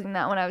was realizing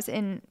that when I was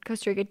in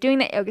Costa Rica doing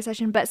that yoga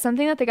session. But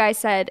something that the guy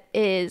said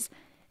is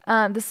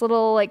this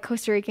little like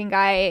Costa Rican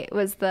guy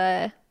was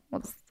the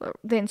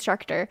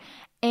instructor,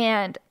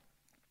 and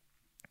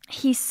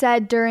he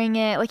said during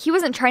it, like, he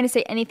wasn't trying to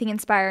say anything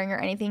inspiring or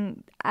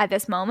anything at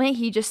this moment.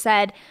 He just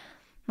said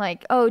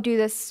like, oh, do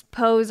this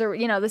pose, or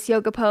this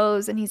yoga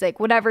pose, and he's like,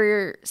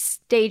 whatever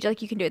stage,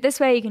 like, you can do it this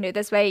way, you can do it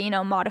this way,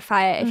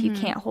 modify it if you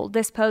can't hold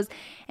this pose.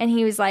 And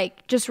he was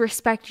like, just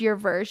respect your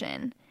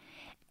version.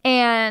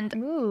 And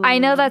I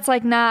know that's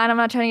like and I'm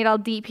not trying to get all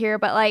deep here,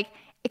 but like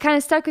it kind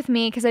of stuck with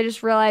me because I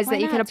just realized that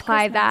you could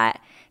apply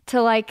that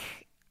to like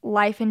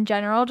life in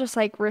general. Just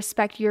like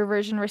respect your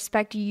version,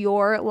 respect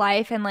your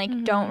life, and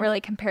like don't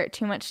really compare it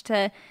too much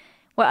to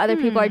what other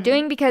people are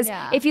doing, because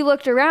if you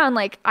looked around,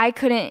 like I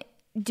couldn't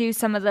do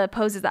some of the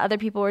poses that other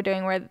people were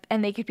doing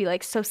and they could be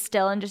like so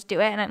still and just do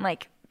it, and I'm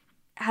like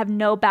have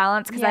no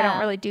balance because I don't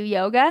really do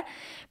yoga.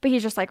 But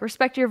he's just like,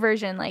 respect your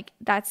version, like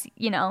that's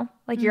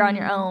like you're on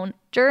your own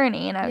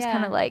journey. And I was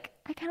kind of like,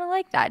 I kind of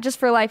like that just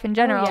for life in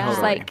general. Totally,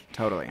 just like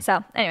totally.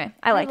 So anyway,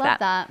 I like love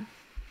that.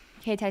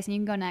 Okay, Tyson, you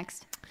can go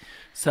next.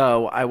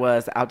 So I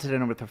was out to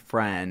dinner with a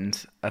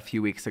friend a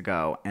few weeks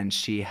ago, and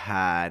she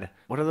had,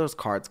 what are those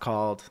cards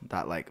called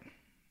that like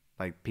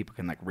people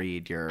can like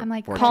read your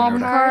like fortune Palm or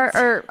whatever?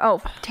 card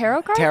or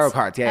tarot cards? Tarot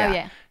cards, yeah. Oh,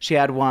 yeah. She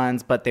had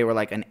ones, but they were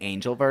like an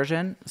angel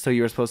version. So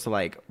you were supposed to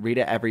like read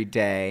it every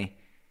day,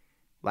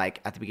 like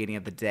at the beginning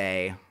of the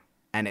day.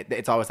 And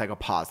it's always like a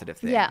positive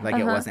thing. Yeah. Like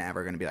it wasn't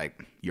ever going to be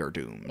like, you're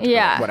doomed. Or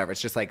Yeah. like whatever.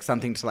 It's just like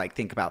something to like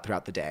think about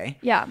throughout the day.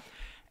 Yeah.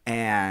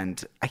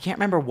 And I can't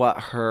remember what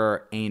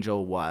her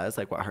angel was,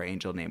 like what her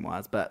angel name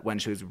was. But when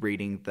she was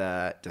reading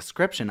the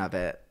description of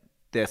it,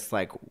 this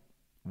like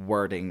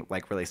wording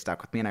like really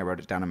stuck with me, and I wrote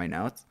it down in my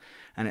notes.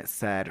 And it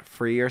said,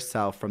 free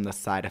yourself from the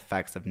side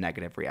effects of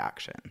negative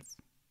reactions.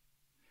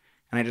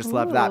 And I just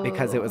loved that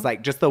because it was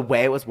like, just the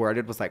way it was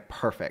worded was like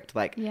perfect.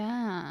 Like,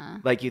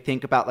 like you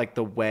think about like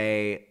the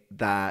way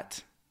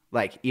that,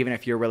 like, even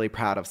if you're really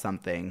proud of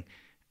something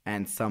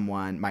and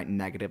someone might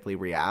negatively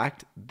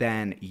react,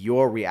 then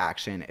your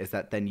reaction is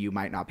that then you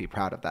might not be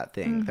proud of that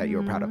thing that you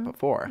were proud of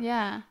before.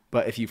 Yeah.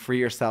 But if you free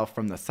yourself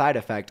from the side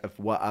effect of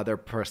what other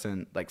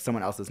person, like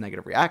someone else's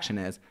negative reaction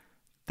is,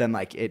 then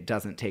like it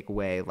doesn't take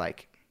away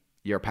like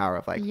your power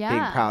of like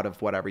being proud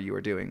of whatever you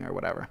were doing or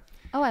whatever.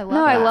 Oh, I love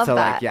No, that. I love So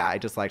that. like, yeah, I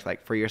just liked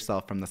like free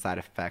yourself from the side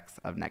effects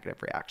of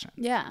negative reactions.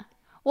 Yeah.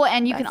 Well,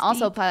 and you can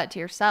also apply that to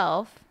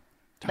yourself.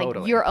 Like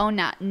Totally. your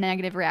own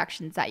negative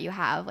reactions that you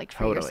have, like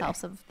free Totally.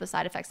 yourself of the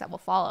side effects that will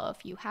follow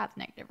if you have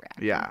negative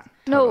reactions. Yeah.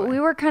 No, totally. we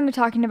were kind of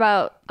talking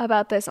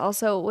about this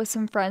also with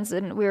some friends,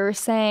 and we were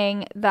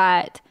saying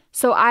that,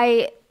 so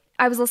I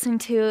was listening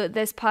to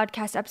this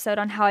podcast episode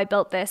on how I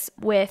built this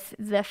with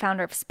the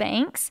founder of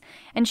Spanx,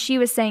 and she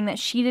was saying that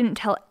she didn't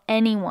tell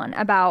anyone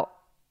about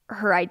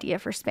her idea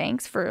for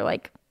Spanx for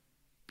like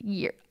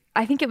year.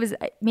 I think it was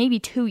maybe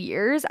 2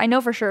 years. I know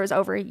for sure it was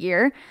over a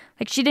year.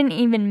 Like she didn't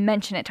even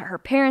mention it to her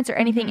parents or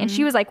anything. And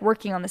she was like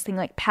working on this thing,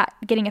 like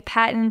getting a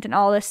patent and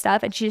all this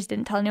stuff. And she just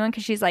didn't tell anyone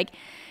because she's like,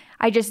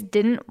 I just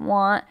didn't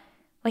want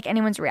like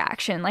anyone's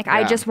reaction. Like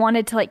I just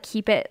wanted to like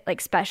keep it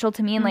like special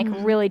to me and like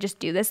really just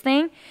do this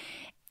thing.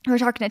 We were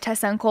talking to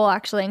Tessa and Cole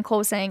actually, and Cole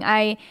was saying,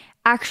 I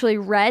actually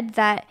read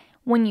that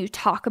when you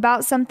talk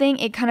about something,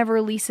 it kind of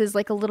releases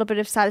like a little bit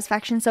of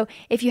satisfaction. So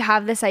if you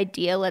have this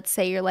idea, let's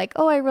say you're like,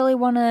 oh, I really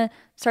want to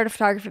start a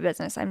photography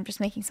business. I'm just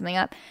making something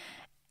up.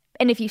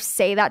 And if you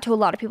say that to a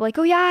lot of people, like,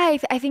 oh yeah,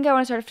 I think I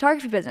want to start a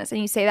photography business,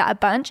 and you say that a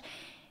bunch,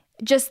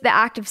 just the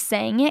act of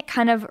saying it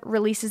kind of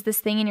releases this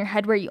thing in your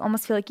head where you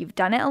almost feel like you've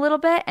done it a little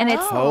bit, and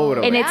it's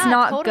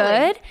not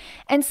good.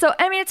 And so,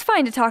 I mean, it's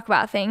fine to talk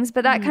about things,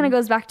 but that kind of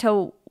goes back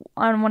to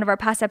on one of our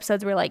past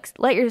episodes where like,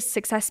 let your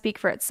success speak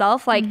for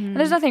itself. Like, and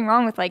there's nothing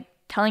wrong with like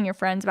telling your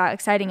friends about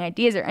exciting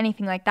ideas or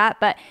anything like that,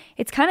 but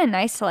it's kind of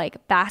nice to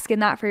like bask in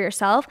that for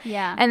yourself.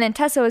 Yeah. And then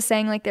Tessa was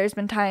saying like there's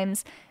been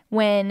times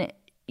when,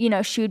 you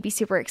know, she would be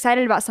super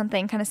excited about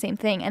something, kind of same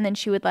thing, and then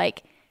she would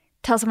like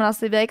tell someone else,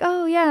 they'd be like,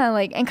 oh yeah,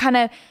 like, and kind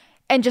of,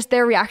 and just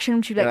their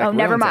reaction, she'd be like, oh,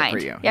 never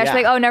mind. Yeah, she's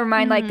like, oh, never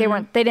mind. Like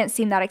they didn't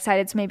seem that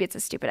excited, so maybe it's a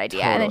stupid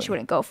idea. And then she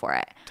wouldn't go for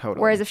it.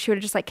 Whereas if she would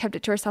have just like kept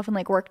it to herself and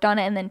like worked on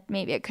it, and then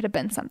maybe it could have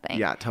been something.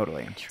 Yeah,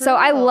 totally. So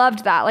I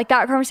loved that. Like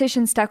that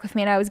conversation stuck with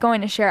me, and I was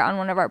going to share it on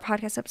one of our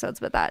podcast episodes,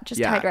 but that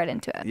just tied right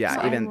into it. Yeah,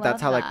 so even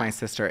that's how like my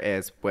sister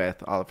is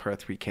with all of her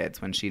 3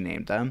 kids when she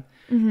named them.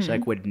 She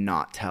like would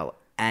not tell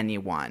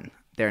anyone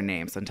their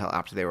names until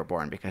after they were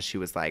born, because she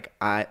was like,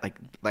 I've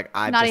not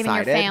decided. Even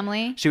your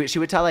family. She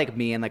would tell like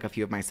me and like a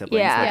few of my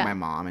siblings, like my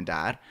mom and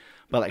dad,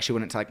 but like she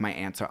wouldn't tell like my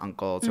aunts or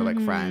uncles or like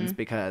friends,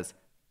 because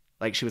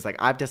like she was like,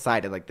 I've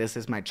decided like this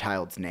is my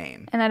child's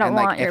name, and I don't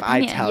want your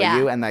opinion. If I tell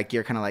you and like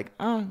you're kind of like,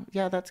 oh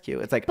yeah, that's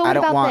cute. It's like, I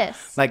don't want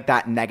like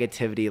that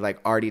negativity like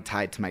already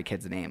tied to my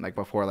kid's name like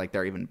before like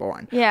they're even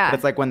born. Yeah. But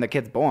it's like when the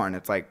kid's born,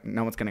 it's like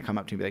no one's gonna come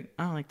up to me and be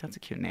like, oh, like that's a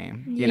cute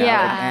name, you know?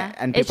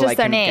 And people like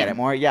can get it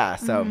more. Yeah.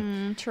 So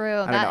true.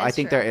 I don't know. I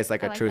think there is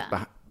like a truth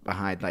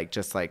behind like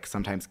just like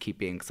sometimes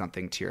keeping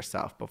something to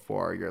yourself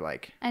before you're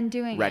like and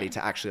doing ready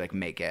to actually like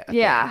make it.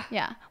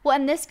 Yeah. Well,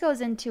 and this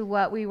goes into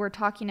what we were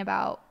talking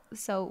about.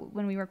 So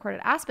when we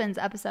recorded Aspen's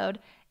episode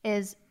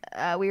is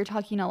we were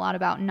talking a lot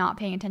about not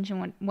paying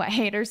attention what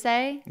haters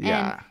say.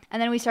 Yeah.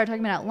 And then we started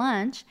talking about at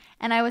lunch,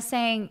 and I was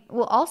saying,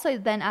 well, also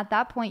then at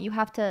that point you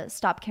have to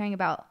stop caring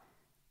about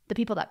the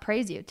people that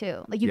praise you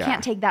too. Like you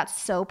can't take that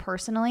so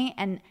personally.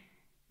 And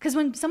because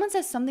when someone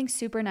says something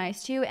super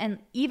nice to you, and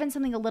even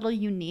something a little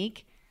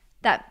unique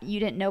that you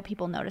didn't know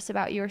people notice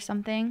about you or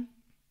something,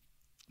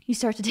 you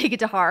start to take it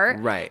to heart.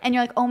 Right. And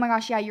you're like, oh my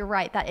gosh, yeah, you're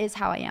right. That is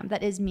how I am.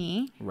 That is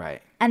me.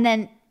 Right. And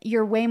then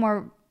you're way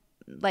more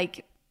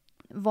like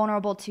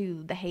vulnerable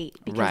to the hate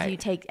because you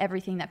take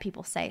everything that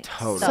people say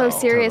so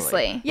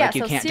seriously. Totally. Yeah, like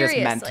you can't just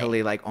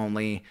mentally like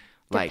only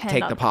like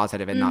take the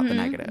positive and not the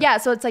negative. Yeah,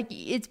 so it's like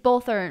it's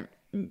both or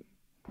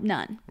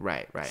none.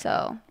 Right.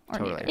 So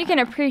totally. You can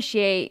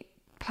appreciate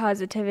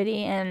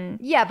positivity and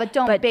but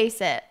don't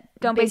base it.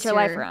 Don't base your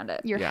life around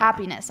it. Your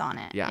happiness on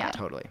it. Yeah,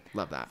 totally.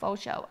 Love that.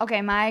 Faux show.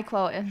 Okay, my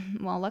quote.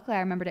 Well, luckily I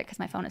remembered it because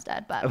my phone is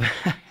dead. But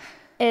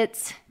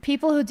it's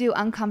people who do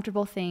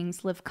uncomfortable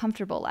things live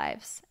comfortable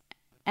lives,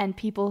 and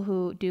people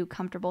who do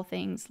comfortable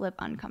things live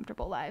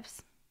uncomfortable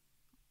lives.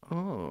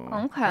 Oh,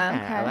 okay.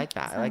 I like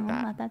that. So I like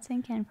that. Let that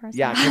sink in for a second.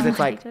 Yeah, because it's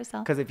like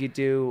because if you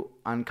do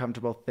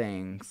uncomfortable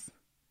things,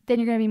 then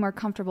you're going to be more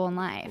comfortable in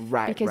life.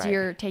 Right. Because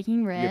you're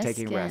taking risks. You're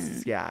taking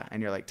risks,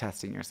 and you're like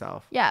testing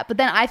yourself. Yeah, but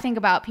then I think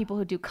about people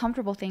who do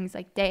comfortable things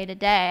like day to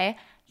day,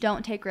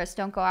 don't take risks,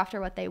 don't go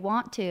after what they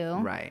want to.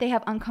 Right. They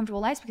have uncomfortable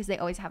lives because they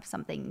always have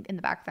something in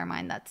the back of their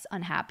mind that's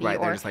unhappy right,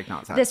 or they're just like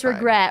not satisfied. this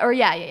regret or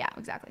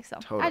exactly. So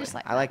totally. I just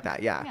like that. I like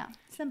that, Yeah,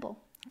 simple.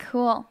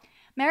 Cool.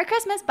 Merry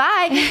Christmas.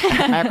 Bye.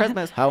 Merry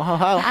Christmas. Ho, ho,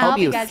 ho. Hope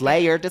you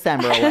slay your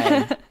December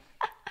away.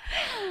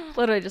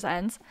 Literally just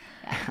ends.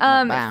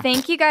 Wow.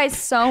 Thank you guys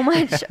so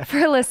much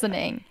for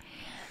listening.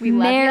 We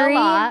love you a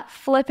lot.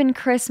 Flippin'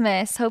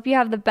 Christmas. Hope you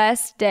have the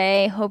best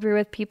day. Hope you're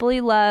with people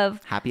you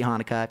love. Happy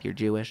Hanukkah if you're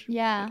Jewish.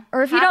 Yeah.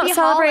 Or if you don't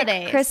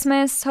celebrate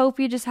Christmas, hope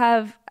you just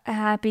have a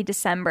happy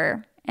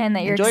December and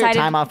that you're excited. Enjoy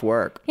your time off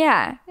work.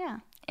 Yeah. Yeah.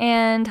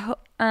 And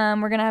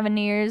we're going to have a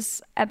New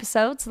Year's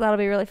episode, so that'll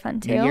be really fun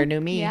too. New year,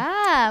 new me.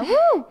 Yeah.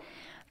 Woo.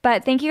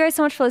 But thank you guys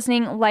so much for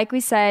listening. Like we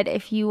said,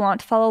 if you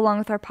want to follow along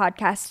with our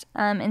podcast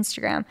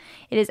Instagram,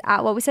 it is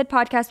at What We Said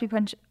Podcast.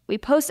 We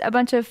post a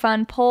bunch of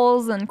fun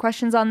polls and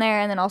questions on there,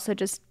 and then also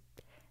just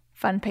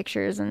fun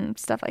pictures and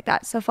stuff like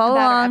that. So follow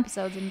along. our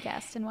episodes and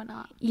guests and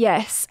whatnot.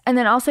 Yes. And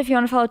then also if you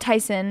want to follow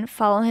Tyson,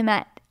 follow him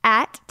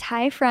at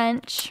Ty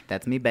French.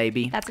 That's me,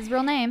 baby. That's his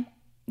real name.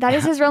 That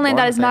is his real name.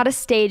 That is not a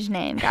stage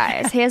name,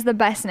 guys. He has the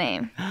best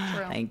name.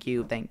 True. Thank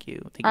you. Thank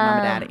you, Mom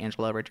and Dad,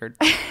 Angela, Richard.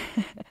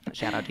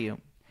 Shout out to you.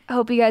 I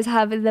hope you guys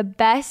have the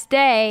best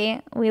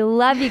day. We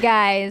love you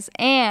guys.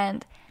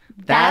 And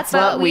that's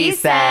what we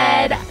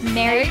said.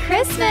 Merry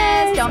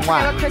Christmas. Don't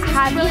forget what Christmas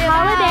Happy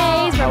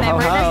holidays.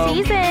 Remember the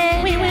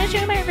season. We wish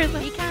you Merry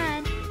Christmas.